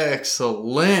 though.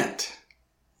 Excellent.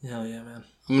 Hell yeah, man.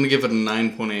 I'm going to give it a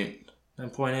 9.8.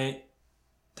 9.8.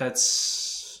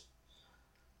 That's...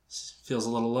 feels a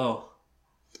little low.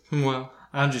 Well,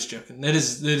 I'm just joking.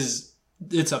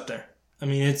 It's up there. I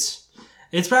mean, it's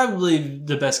probably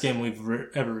the best game we've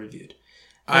ever reviewed.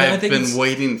 I've been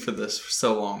waiting for this for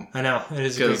so long. I know. It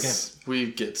is a great game. Because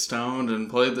we get stoned and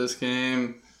played this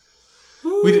game.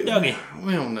 Ooh, We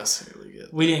don't necessarily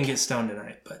get... We didn't get stoned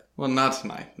tonight, but... Well, not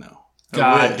tonight, no.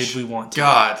 God, did we want to.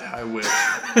 God, I wish.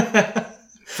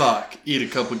 Fuck. Eat a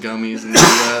couple gummies and do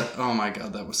that. Oh my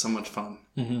god, that was so much fun.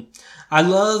 Mm-hmm. I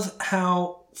love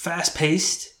how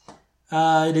fast-paced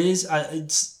it is.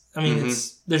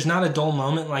 There's not a dull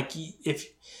moment. Like, you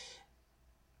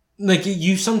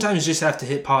sometimes just have to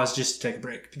hit pause just to take a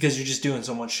break because you're just doing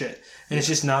so much shit. And it's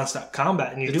just nonstop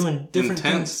combat and you're doing different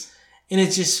things. And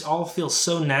it just all feels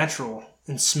so natural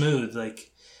and smooth.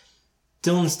 Like,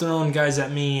 Dylan's throwing guys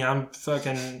at me. I'm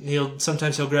fucking...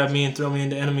 Sometimes he'll grab me and throw me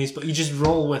into enemies, but you just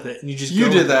roll with it and you just You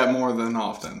did that more than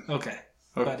often. Okay.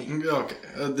 Okay.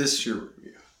 This is your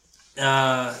review.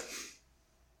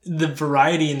 The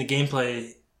variety in the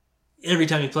gameplay, every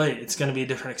time you play it, it's going to be a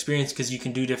different experience because you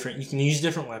can use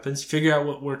different weapons, figure out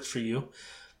what works for you.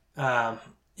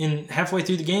 And halfway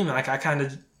through the game, like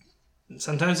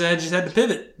sometimes I just had to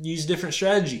pivot, use different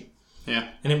strategy. Yeah.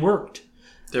 And it worked.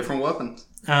 Different weapons.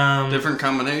 Different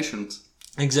combinations.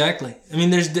 Exactly. I mean,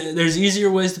 there's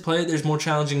easier ways to play it. There's more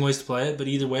challenging ways to play it, but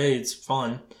either way, it's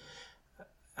fun.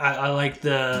 I like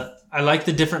the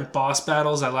different boss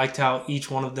battles. I liked how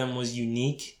each one of them was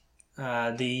unique.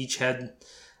 They each had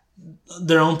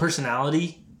their own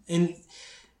personality, and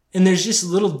there's just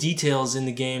little details in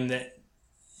the game that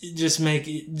just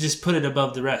put it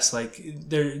above the rest. Like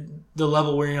the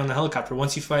level where you're on the helicopter.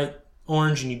 Once you fight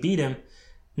Orange and you beat him,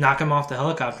 knock him off the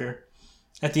helicopter.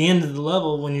 At the end of the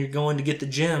level, when you're going to get the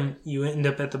gem, you end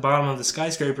up at the bottom of the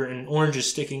skyscraper, and Orange is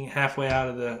sticking halfway out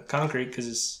of the concrete because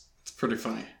it's pretty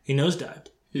funny. He nosedived.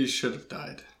 He should have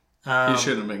died. He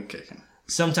should have been kicking.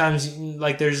 Sometimes,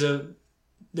 like there's a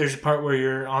part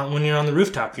where when you're on the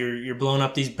rooftop, you're blowing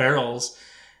up these barrels,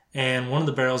 and one of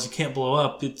the barrels you can't blow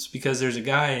up. It's because there's a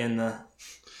guy in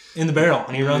the barrel,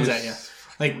 and he runs at you.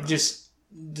 Like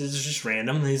it's just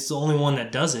random. He's the only one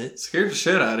that does it. Scared the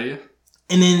shit out of you.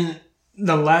 And then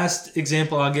the last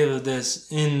example I'll give of this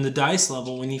in the dice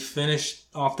level, when you finish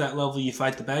off that level, you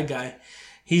fight the bad guy.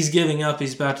 He's giving up.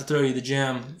 He's about to throw you the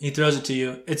gem. He throws it to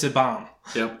you. It's a bomb.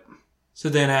 Yep. So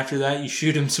then after that, you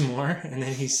shoot him some more, and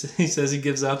then he says he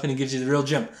gives up, and he gives you the real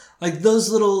gem. Like those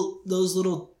little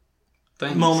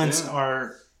things, moments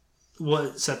are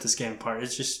what set this game apart.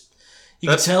 It's just you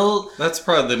can tell. That's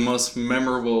probably the most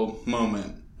memorable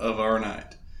moment of our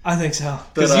night. I think so.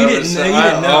 Because you didn't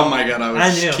know. Oh my god, I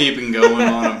was just keeping going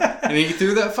on him, and he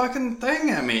threw that fucking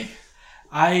thing at me.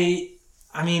 I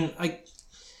mean, like.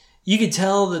 You could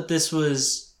tell that this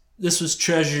was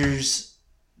Treasure's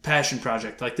passion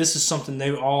project. Like, this is something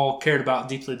they all cared about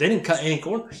deeply. They didn't cut any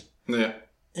corners. Yeah.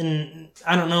 And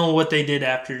I don't know what they did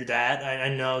after that.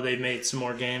 I know they made some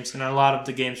more games, and a lot of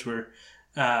the games were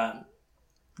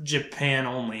Japan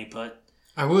only, but...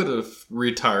 I would have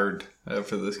retired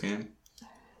after this game.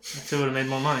 If it would have made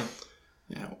more money.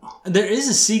 Yeah, well. There is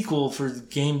a sequel for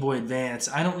Game Boy Advance.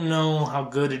 I don't know how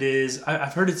good it is.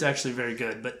 I've heard it's actually very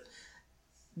good, but...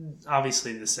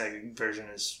 Obviously, the Sega version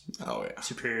is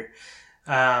superior.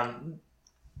 But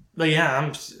yeah,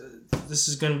 this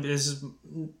is 10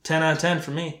 out of 10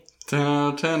 for me. 10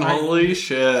 out of 10. Holy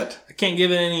shit! I can't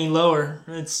give it any lower.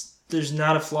 There's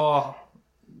not a flaw.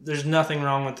 There's nothing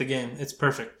wrong with the game. It's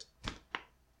perfect.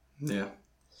 Yeah.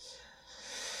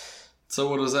 So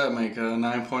what does that make?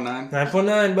 9.9?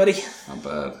 9.9, buddy. Not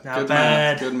bad. Not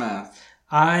bad. Good math.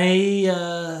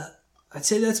 I'd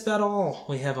say that's about all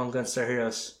we have on Gunstar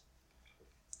Heroes.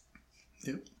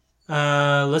 Yep.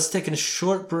 Let's take a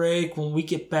short break. When we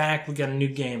get back, we got a new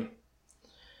game.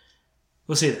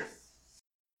 We'll see you there.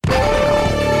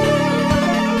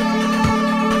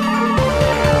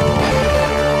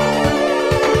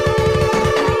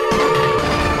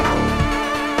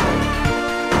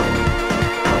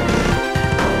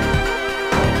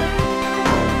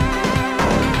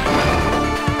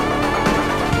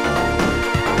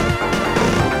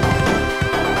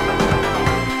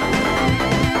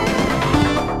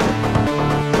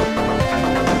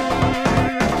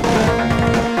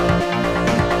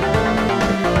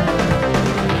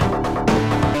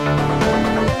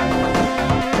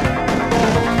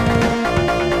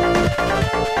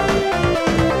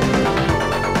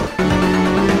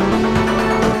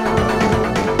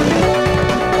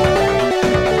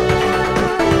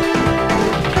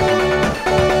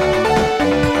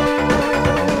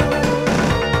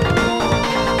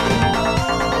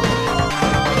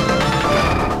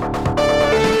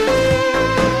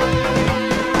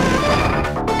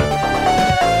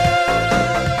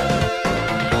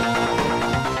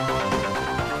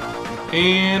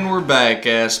 And we're back,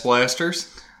 Ass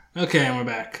Blasters. Okay, and we're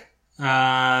back.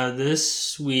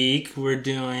 This week we're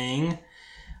doing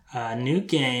a new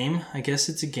game. I guess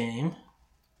it's a game.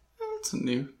 It's a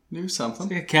new something.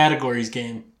 It's like a categories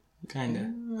game, kind of.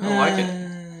 I like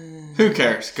it. Who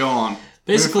cares? Go on.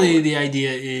 Basically, the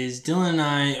idea is Dylan and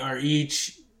I are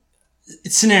each...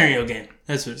 It's a scenario game.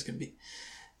 That's what it's going to be.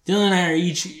 Dylan and I are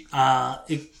each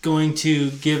going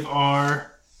to give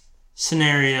our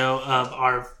scenario of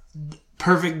our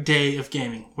perfect day of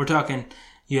gaming. We're talking,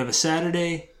 you have a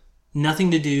Saturday, nothing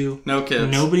to do. No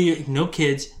kids. No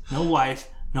kids, no wife,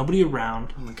 nobody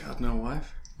around. Oh my god, no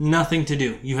wife? Nothing to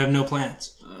do. You have no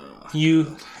plans. All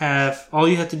you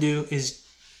have to do is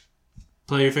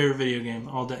play your favorite video game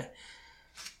all day.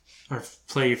 Or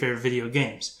play your favorite video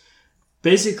games.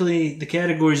 Basically, the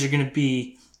categories are going to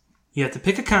be, you have to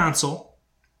pick a console.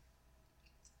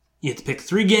 You have to pick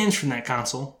 3 games from that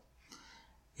console.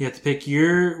 You have to pick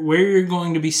where you're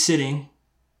going to be sitting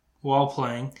while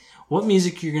playing, what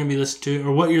music you're going to be listening to,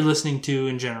 or what you're listening to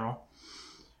in general,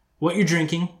 what you're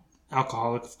drinking,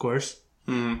 alcoholic, of course.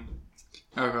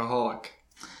 Alcoholic.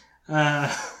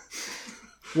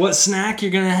 What snack you're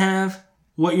going to have,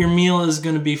 what your meal is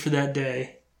going to be for that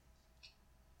day,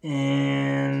 and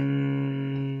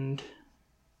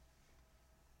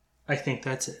I think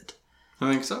that's it.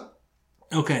 I think so.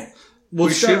 Okay.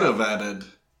 We should have added,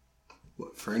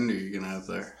 what friend are you going to have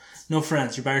there? No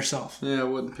friends. You're by yourself. Yeah, I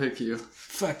wouldn't pick you.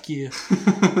 Fuck you.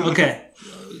 Okay.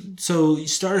 So you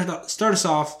start us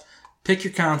off, pick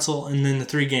your console, and then the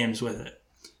 3 games with it.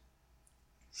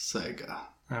 Sega.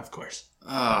 Of course.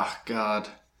 Oh, God.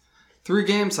 3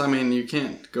 games, I mean, you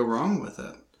can't go wrong with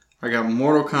it. I got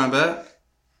Mortal Kombat,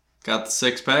 got the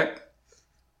 6-pack.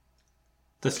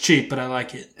 That's cheap, but I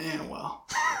like it. And, well.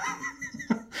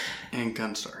 And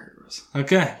Gunstar Heroes.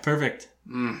 Okay, perfect.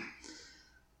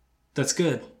 That's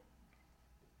good.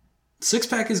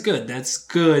 6-pack is good. That's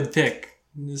good pick.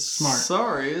 It's smart.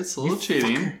 Sorry, it's a little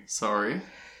cheating. Fucker. Sorry.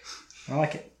 I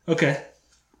like it. Okay.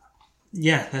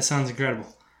 Yeah, that sounds incredible.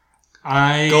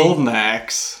 Golden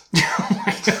Axe. Oh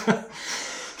my god.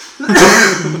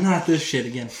 Not this shit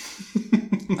again.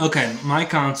 Okay, my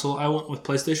console, I went with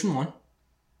PlayStation 1.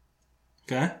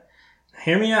 Okay?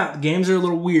 Hear me out. The games are a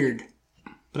little weird,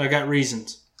 but I got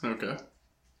reasons. Okay.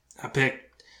 I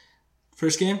picked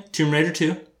first game, Tomb Raider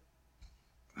 2.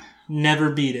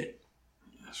 Never beat it.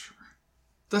 Yeah, sure.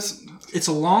 It's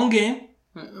a long game.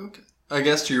 Okay. I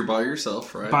guess you're by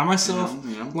yourself, right? By myself.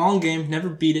 Yeah. Long game. Never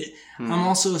beat it. I'm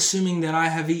also assuming that I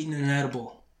have eaten an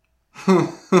edible.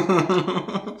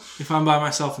 If I'm by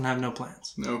myself and have no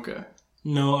plans. Okay.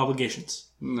 No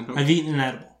obligations. No. I've eaten an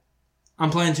edible.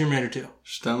 I'm playing Tomb Raider 2.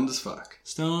 Stoned as fuck.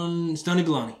 Stony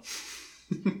baloney.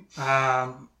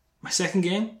 My second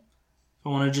game, if I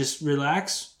want to just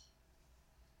relax,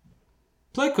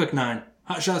 play Quick 9.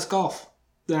 Hot Shots Golf.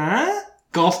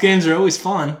 Golf games are always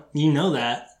fun. You know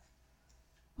that.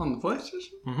 On the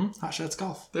PlayStation? Hot Shots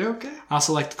Golf. They're okay. I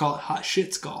also like to call it Hot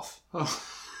Shits Golf. Oh.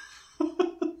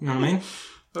 You know what I mean?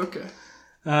 Okay.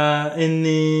 And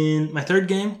then my third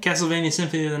game, Castlevania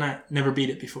Symphony of the Night. Never beat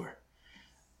it before.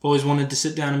 Always wanted to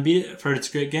sit down and beat it. I've heard it's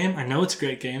a great game. I know it's a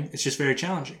great game. It's just very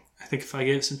challenging. I think if I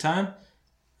gave it some time,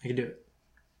 I could do it.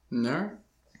 No.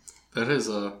 That is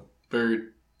a very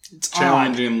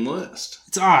challenging list.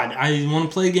 It's odd. I want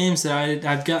to play games that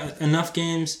I've got enough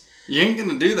games. You ain't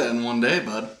gonna do that in one day,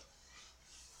 bud.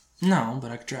 No,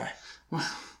 but I could try. Wow.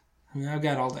 I mean, I've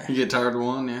got all day. You get tired of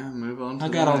one, yeah, move on to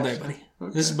I've the got all next day, buddy.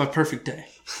 one. This is my perfect day.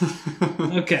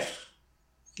 Okay.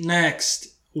 Next,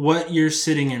 what you're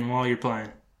sitting in while you're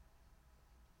playing.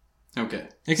 Okay.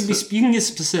 It can be. You can get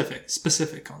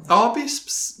specific on that. I'll be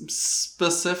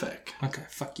specific. Okay,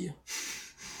 fuck you.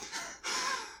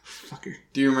 Fucker.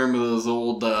 Do you remember those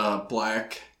old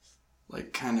black,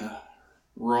 like, kind of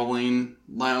rolling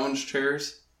lounge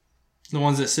chairs? The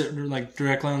ones that sit like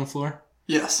directly on the floor?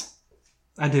 Yes.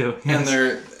 I do. Yes.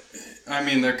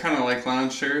 And they're kind of like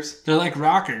lounge chairs. They're like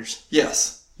rockers.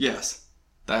 Yes.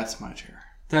 That's my chair.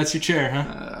 That's your chair,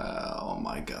 huh? Oh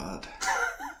my god.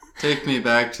 Take me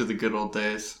back to the good old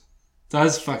days.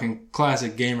 That's a fucking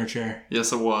classic gamer chair.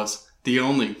 Yes, it was. The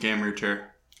only gamer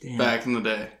chair. Damn. Back in the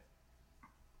day.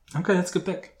 Okay, that's a good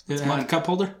pick. Did it have mine. a cup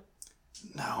holder?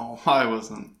 No, I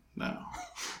wasn't. No.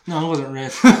 No, it wasn't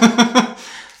red.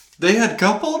 They had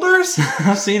cup holders?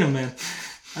 I've seen them, man.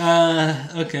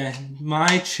 Okay.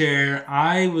 My chair,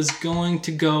 I was going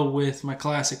to go with my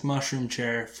classic mushroom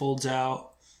chair. Folds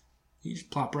out. You just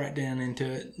plop right down into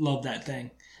it. Love that thing.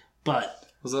 But...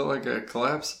 Was that like a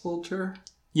collapsible chair?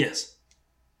 Yes.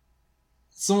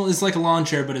 It's like a lawn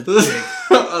chair, but it's big.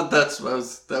 That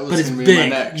was But it's gonna be my big.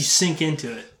 next. You sink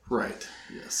into it. Right.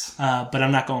 Yes. But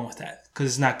I'm not going with that because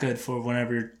it's not good for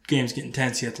whenever games get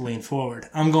intense, you have to lean forward.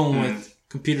 I'm going with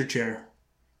computer chair,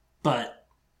 but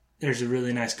there's a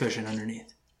really nice cushion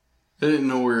underneath. I didn't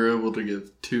know we were able to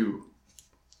give 2.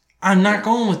 I'm not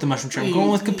going with the mushroom chair. I'm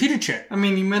going with computer chair. I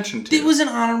mean, you mentioned 2. It was an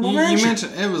honorable mention. You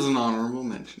mentioned it was an honorable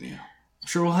mention, yeah. I'm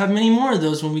sure we'll have many more of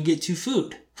those when we get to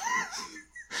food.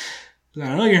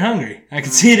 I know you're hungry. I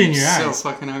can see it in your eyes. So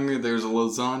fucking hungry. There's a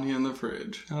lasagna in the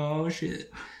fridge. Oh,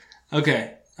 shit.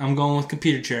 Okay, I'm going with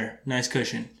computer chair. Nice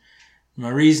cushion. My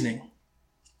reasoning.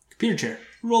 Computer chair.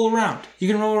 Roll around. You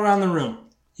can roll around the room.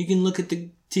 You can look at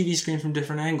the TV screen from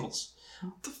different angles.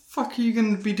 What the fuck are you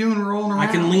going to be doing rolling around?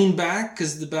 I can lean back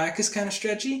because the back is kind of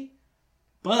stretchy.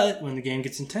 But when the game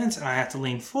gets intense and I have to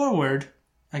lean forward,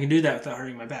 I can do that without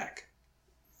hurting my back.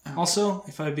 Also,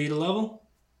 if I beat a level,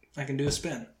 I can do a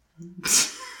spin.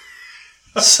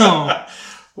 So,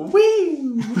 wee,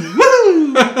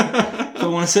 woo! If I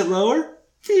want to sit lower,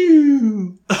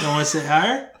 phew. If I want to sit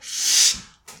higher,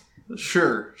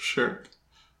 sure.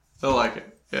 I like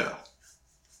it. Yeah.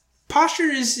 Posture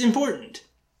is important.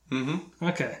 Mm-hmm.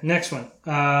 Okay, next one.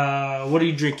 What are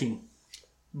you drinking?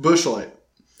 Busch Light,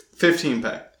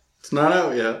 15-pack. It's not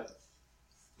out yet,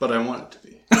 but I want it to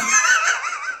be.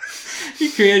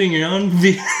 You're creating your own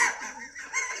beer.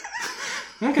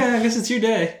 Okay, I guess it's your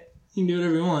day. You can do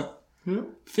whatever you want. Yeah.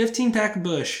 15-pack of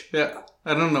Busch. Yeah.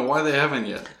 I don't know why they haven't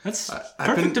yet. That's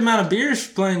perfect amount of beers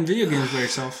for playing video games by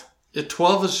yourself.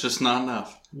 12 is just not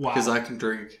enough. Wow. Because I can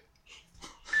drink.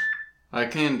 I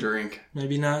can drink.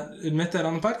 Maybe not admit that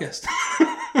on the podcast.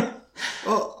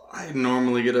 Well, I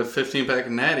normally get a 15-pack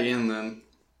of Natty and then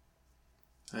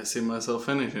I see myself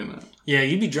finishing it. Yeah,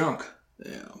 you'd be drunk.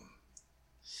 Yeah.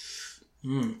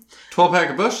 12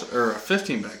 12-pack of Busch, or a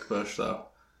 15-pack of Busch, though.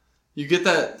 You get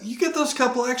those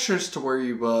couple extras to where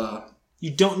you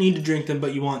don't need to drink them,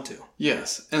 but you want to.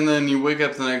 Yes. And then you wake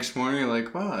up the next morning, you're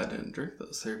like, wow, I didn't drink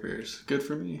those 3 beers. Good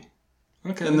for me.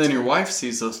 Okay. And then your wife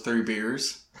sees those 3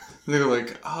 beers. And they're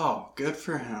like, oh, good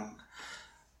for him.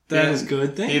 That is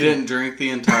good. Thank you. He didn't drink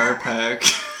the entire pack.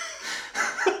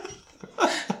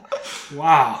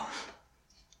 Wow.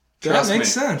 Trust that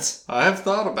makes me. sense. I have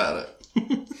thought about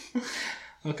it.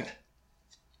 Okay.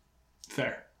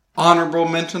 Fair. Honorable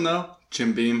mention, though,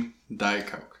 Jim Beam, Diet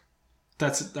Coke.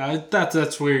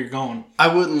 That's where you're going.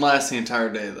 I wouldn't last the entire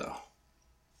day, though.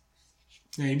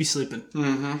 Yeah, you'd be sleeping.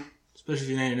 Mm-hmm. Especially if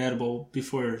you ate an edible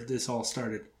before this all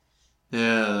started.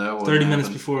 Yeah, that wouldn't 30 minutes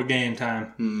happen. before game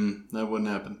time. That wouldn't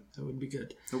happen. That would be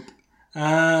good. Nope.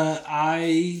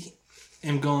 I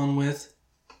am going with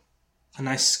a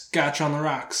nice scotch on the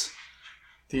rocks.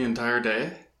 The entire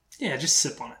day? Yeah, just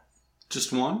sip on it.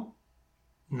 Just one?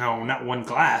 No, not one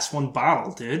glass, one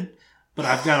bottle, dude. But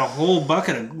I've got a whole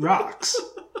bucket of rocks.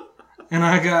 And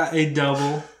I got a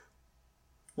double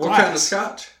What glass. kind of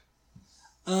scotch?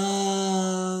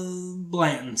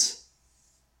 Blanton's.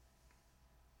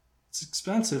 It's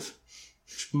expensive.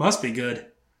 Which must be good.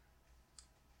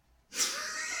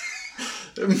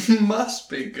 It must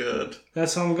be good.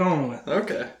 That's what I'm going with.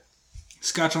 Okay.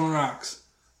 Scotch on the rocks.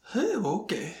 Hey,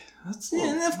 okay. That's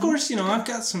Yeah, and of course, I've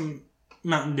got some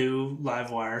Mountain Dew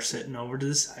live wire sitting over to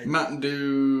the side. Mountain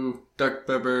Dew, Dr.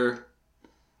 Pepper,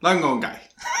 Longhorn guy.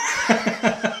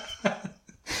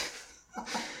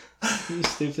 You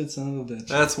stupid son of a bitch.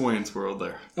 That's Wayne's World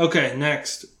there. Okay,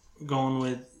 next. Going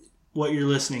with what you're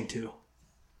listening to.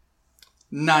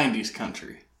 90s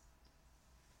country.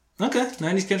 Okay,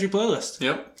 90s country playlist.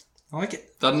 Yep. I like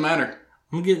it. Doesn't matter.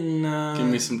 I'm getting... Give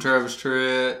me some Travis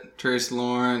Tritt, Tracy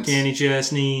Lawrence. Kenny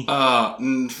Chesney.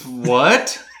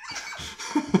 What?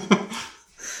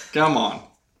 Come on.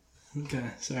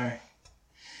 Okay, sorry.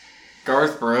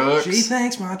 Garth Brooks. She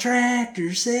thinks my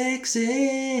tractor's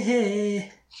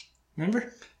sexy.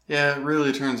 Remember? Yeah, it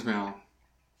really turns me on.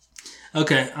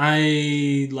 Okay,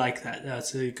 I like that.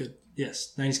 That's a good...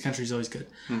 Yes, 90s country is always good.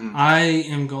 Mm-hmm. I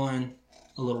am going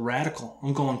a little radical.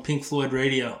 I'm going Pink Floyd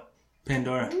Radio.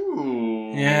 Pandora.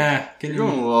 Ooh. Yeah. You're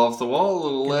going a little off the wall. A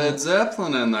little Led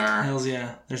Zeppelin in there. Hells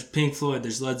yeah. There's Pink Floyd.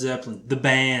 There's Led Zeppelin. The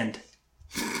band.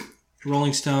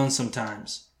 Rolling Stones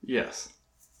sometimes. Yes.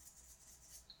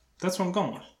 That's what I'm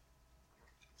going with.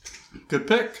 Good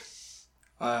pick.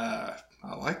 I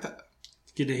like that.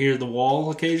 Get to hear The Wall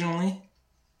occasionally.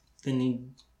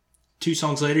 Then 2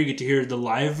 songs later, you get to hear the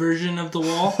live version of The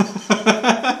Wall.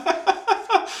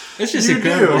 It's just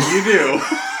incredible. You do.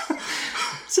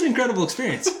 It's an incredible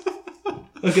experience.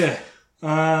 Okay.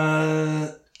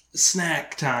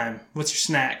 Snack time. What's your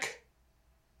snack?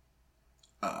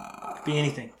 Could be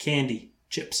anything. Candy.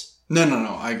 Chips.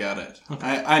 No. I got it.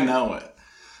 Okay. I know it.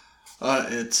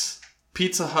 It's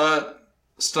Pizza Hut,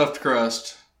 stuffed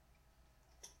crust,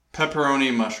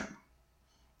 Pepperoni mushroom.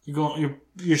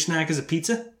 Your snack is a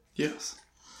pizza? Yes.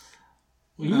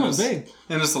 Well, you went big.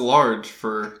 And it's a large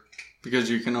because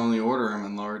you can only order them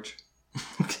in large.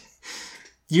 Okay.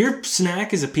 Your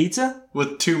snack is a pizza?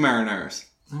 With 2 marinaras.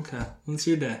 Okay. What's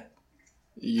your day?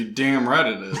 You damn right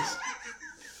it is.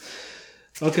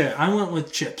 Okay, I went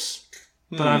with chips.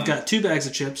 But I've got 2 bags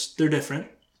of chips. They're different.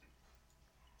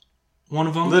 One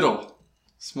of them... Little.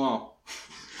 Small.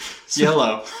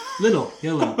 Yellow. Little.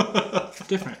 Yellow.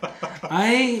 Different.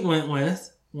 I went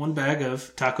with 1 bag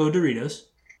of Taco Doritos.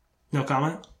 No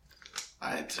comment?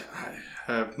 I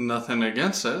have nothing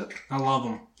against it. I love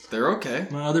them. They're okay.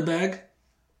 My other bag?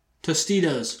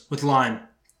 Tostitos with lime.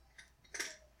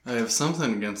 I have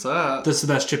something against that. That's the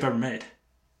best chip ever made.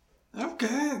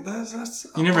 Okay, that's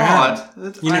You never odd. had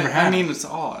them. You never had I mean, it's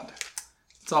odd.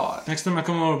 It's odd. Next time I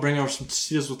come over, bring over some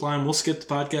Tostitos with lime. We'll skip the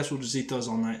podcast. We'll just eat those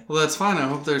all night. Well, that's fine. I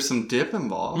hope there's some dip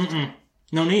involved.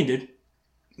 No need, dude.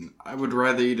 I would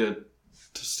rather eat a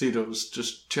Tostitos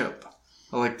just chip.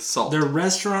 I like the salt. They're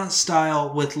restaurant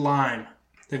style with lime.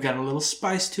 They've got a little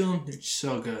spice to them. They're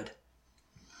so good.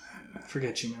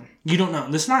 Forget you, man. You don't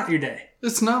know. This is not your day.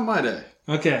 It's not my day.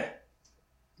 Okay.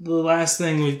 The last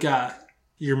thing we've got,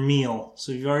 your meal.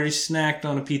 So you've already snacked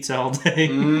on a pizza all day.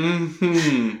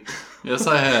 Mm-hmm. Yes,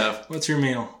 I have. What's your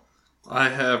meal? I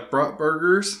have brat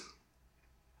burgers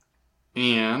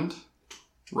and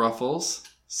Ruffles,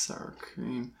 sour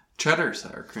cream, cheddar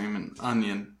sour cream, and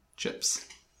onion chips.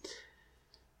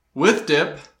 With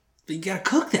dip. But you gotta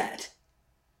cook that.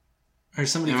 Or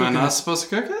somebody Am I cooking not it? supposed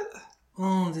to cook it?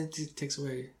 Oh, that takes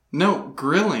away. No,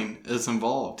 grilling is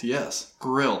involved. Yes,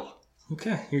 grill.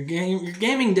 Okay, your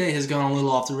gaming day has gone a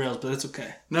little off the rails, but that's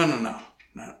okay. No.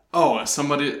 Oh,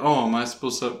 am I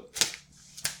supposed to...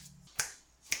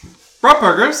 Brat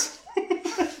burgers.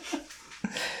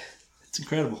 It's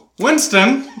incredible.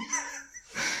 Winston.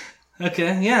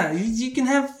 Okay, yeah, you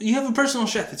have a personal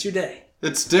chef. It's your day.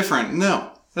 It's different.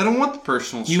 No, I don't want the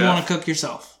personal chef. You want to cook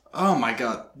yourself. Oh my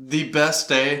god. The best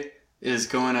day is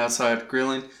going outside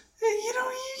grilling. Hey, you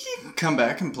can come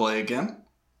back and play again.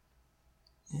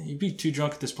 Yeah, you'd be too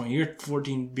drunk at this point. You're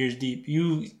 14 beers deep.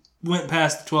 You went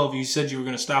past the 12 you said you were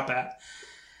going to stop at.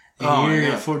 And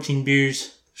you're at 14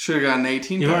 beers. Should have gotten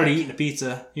 18 You've pack. already eaten a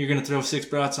pizza. You're going to throw 6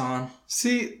 brats on.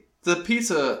 See, the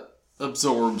pizza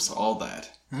absorbs all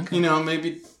that. Okay. You know,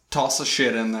 maybe toss a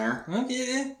shit in there.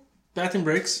 Okay. Bathroom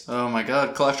breaks. Oh my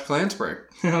god, Clash of Clans break.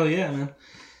 Hell yeah, man.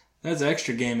 That's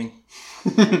extra gaming.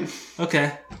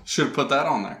 Okay. Should have put that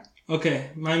on there. Okay,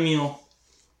 my meal.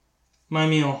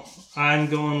 I'm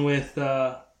going with,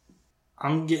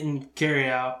 I'm getting carry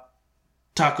out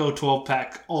taco 12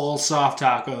 pack, all soft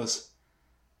tacos.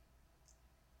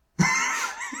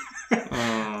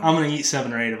 I'm going to eat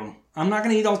 7 or 8 of them. I'm not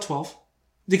going to eat all 12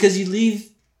 because you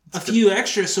leave a few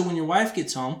extra so when your wife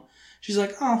gets home, she's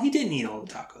like, oh, he didn't eat all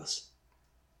the tacos.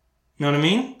 Know what I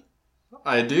mean?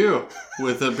 I do,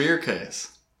 with a beer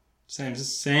case. Same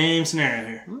scenario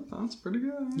here. Ooh, that's pretty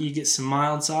good. You get some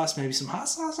mild sauce, maybe some hot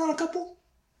sauce on a couple.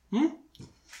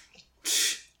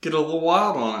 Get a little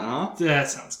wild on it, huh? That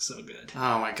sounds so good.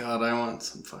 Oh my god, I want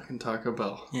some fucking Taco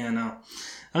Bell. Yeah, no.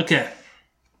 Okay.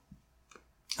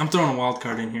 I'm throwing a wild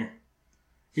card in here.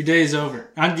 Your day is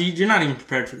over. You're not even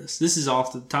prepared for this. This is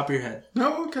off the top of your head.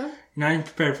 No, okay. You're not even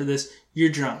prepared for this. You're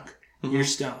drunk. Mm-hmm. You're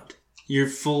stoned. You're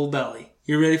full belly.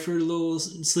 You're ready for a little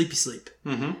sleepy sleep.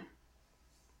 Mm-hmm.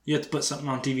 You have to put something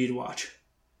on TV to watch.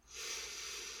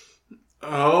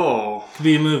 Oh. Could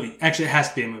be a movie. Actually, it has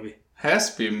to be a movie.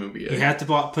 Has to be a movie. You have to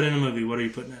put in a movie. What are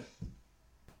you putting in?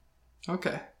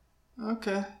 Okay.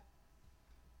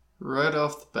 Right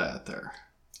off the bat there.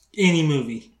 Any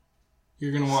movie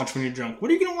you're going to watch when you're drunk. What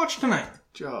are you going to watch tonight?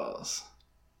 Jaws.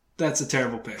 That's a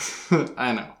terrible pick.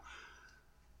 I know.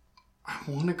 I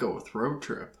want to go with Road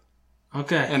Trip.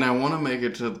 Okay. And I want to make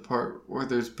it to the part where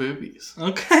there's boobies.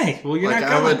 Okay. Well, you're not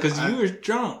going because you were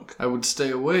drunk. I would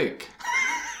stay awake.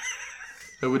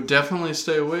 I would definitely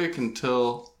stay awake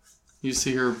until you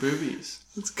see her boobies.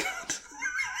 That's good.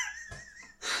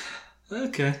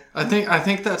 Okay. I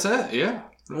think that's it. Yeah.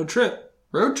 Road Trip.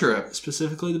 Road Trip.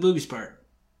 Specifically the boobies part.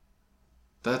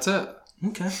 That's it.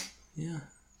 Okay. Yeah.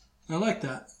 I like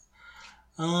that.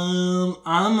 I'm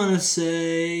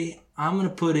going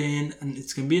to put in, and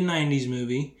it's going to be a 90s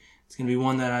movie. It's going to be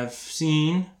one that I've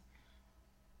seen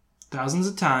thousands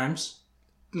of times.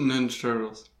 Ninja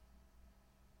Turtles.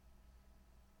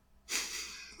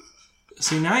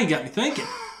 See, now you got me thinking.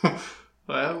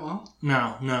 Well.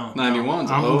 No. 91.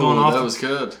 I'm going off. That was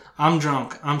good. I'm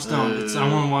drunk. I'm stoned.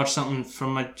 I want to watch something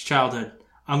from my childhood.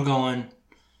 I'm going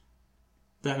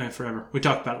Batman Forever. We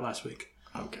talked about it last week.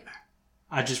 Okay.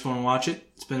 I just want to watch it.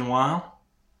 It's been a while.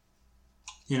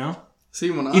 You know?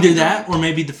 See, when Either that or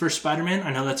maybe the first Spider-Man.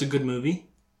 I know that's a good movie.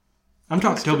 I'm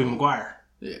talking Tobey Maguire.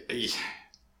 Yeah,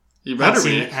 you better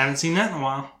be. Haven't seen that in a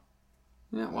while.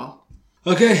 Yeah, well.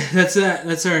 Okay, that's that.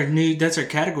 That's our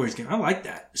categories game. I like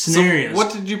that. Scenarios. So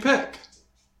what did you pick?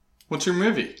 What's your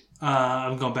movie?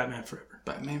 I'm going Batman Forever.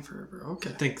 Batman Forever.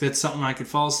 Okay. I think that's something I could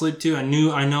fall asleep to. I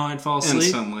know I'd fall asleep.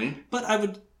 Instantly. But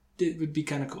it would be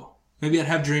kind of cool. Maybe I'd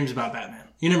have dreams about Batman.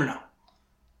 You never know.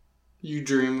 You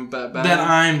dream about Batman? That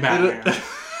I'm Batman.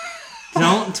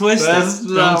 Don't twist That's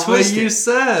it. not Don't twist what you it.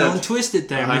 said. Don't twist it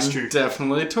there, mister. I'm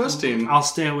definitely twisting. I'll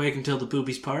stay awake until the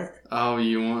boobies part. Oh,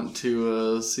 you want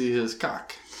to see his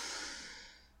cock?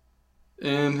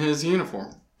 In his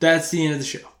uniform. That's the end of the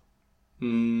show.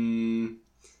 Hmm.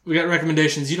 We got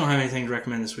recommendations. You don't have anything to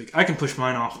recommend this week. I can push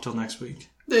mine off until next week.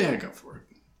 Yeah, go for it.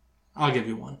 I'll give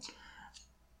you one.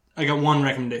 I got one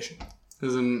recommendation.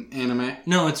 Is it an anime?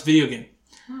 No, it's a video game.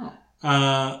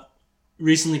 Oh.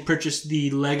 Recently purchased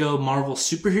the Lego Marvel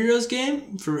Superheroes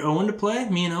game for Owen to play.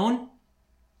 Me and Owen.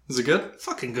 Is it good?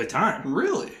 Fucking good time.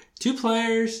 Really? 2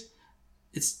 players.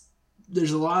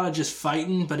 There's a lot of just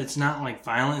fighting, but it's not like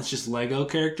violent. It's just Lego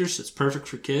characters, so it's perfect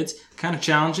for kids. Kind of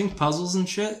challenging, puzzles and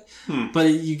shit.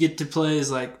 But you get to play as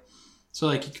you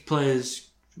could play as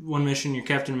one mission, you're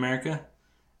Captain America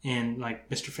and like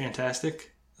Mr.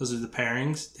 Fantastic. Those are the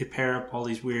pairings. They pair up all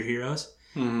these weird heroes.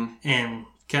 Mm-hmm. And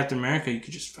Captain America, you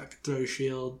could just fucking throw your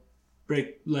shield,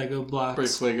 break Lego blocks. Break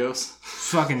Legos.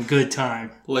 Fucking good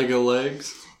time. Lego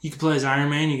legs. You can play as Iron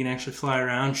Man. You can actually fly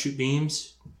around, shoot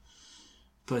beams.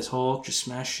 Play as Hulk, just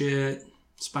smash shit.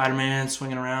 Spider-Man,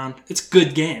 swinging around. It's a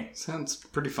good game. Sounds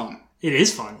pretty fun. It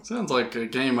is fun. Sounds like a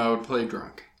game I would play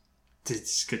drunk.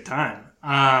 It's a good time.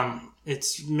 It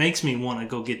makes me want to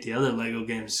go get the other Lego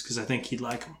games because I think he'd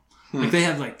like them. Like they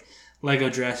have like Lego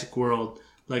Jurassic World,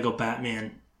 Lego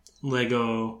Batman,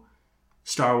 Lego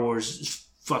Star Wars. It's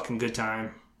fucking good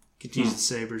time. Get to use the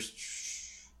sabers.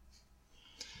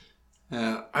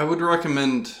 I would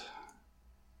recommend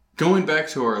going back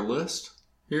to our list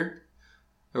here.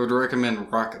 I would recommend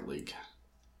Rocket League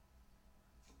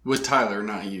with Tyler,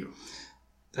 not you.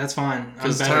 That's fine.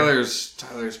 Because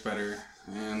Tyler's better,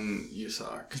 and you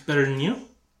suck. He's better than you?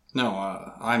 No,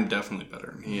 I'm definitely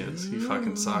better than he is. He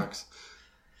fucking sucks.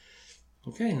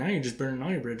 Okay, now you're just burning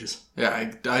all your bridges.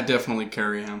 Yeah, I definitely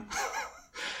carry him.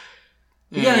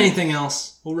 You got anything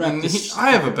else? We'll wrap this. I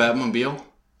have a Batmobile.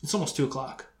 It's almost 2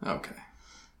 o'clock. Okay.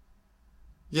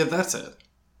 Yeah, that's it.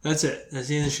 That's it. That's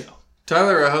the end of the show.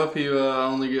 Tyler, I hope you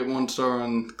only get 1 star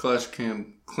on Clash of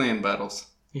Clan battles.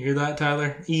 You hear that,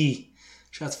 Tyler?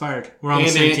 Shots fired. We're on the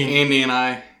same team. Andy and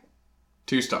I,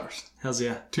 2 stars. Hells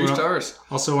yeah. 2 stars.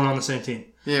 Also, we're on the same team.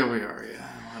 Yeah, we are. Yeah,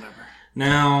 whatever.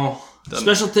 Now,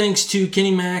 special thanks to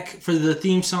Kenny Mac for the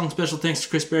theme song. Special thanks to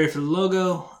Chris Berry for the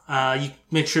logo. You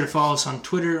make sure to follow us on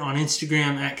Twitter, on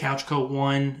Instagram, at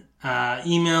CouchCo1.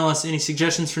 Email us any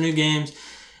suggestions for new games.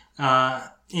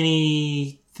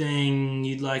 Anything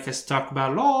you'd like us to talk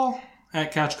about at all,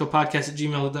 at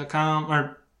CouchCoPodcast@gmail.com.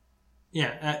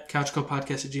 At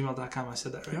CouchCoPodcast@gmail.com. I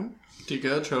said that right. Yep.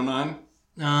 TCouch09.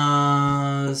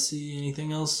 Let's see,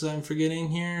 anything else I'm forgetting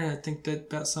here? I think that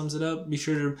about sums it up. Be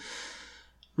sure to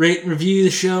rate and review the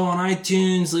show on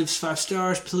iTunes. Leave us 5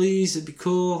 stars, please. It'd be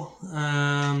cool.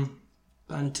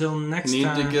 Until next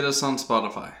time. Need to get us on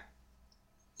Spotify.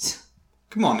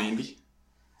 Come on, Andy.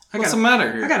 What's the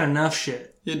matter here? I got enough shit.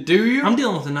 Do you? I'm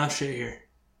dealing with enough shit here.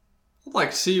 I'd like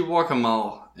to see you walk a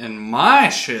mile in my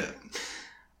shit.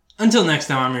 Until next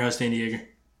time, I'm your host, Andy Yeager.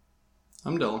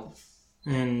 I'm Dylan.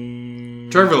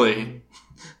 And Trevor Lee.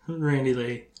 Randy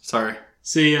Lee. Sorry.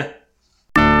 See ya.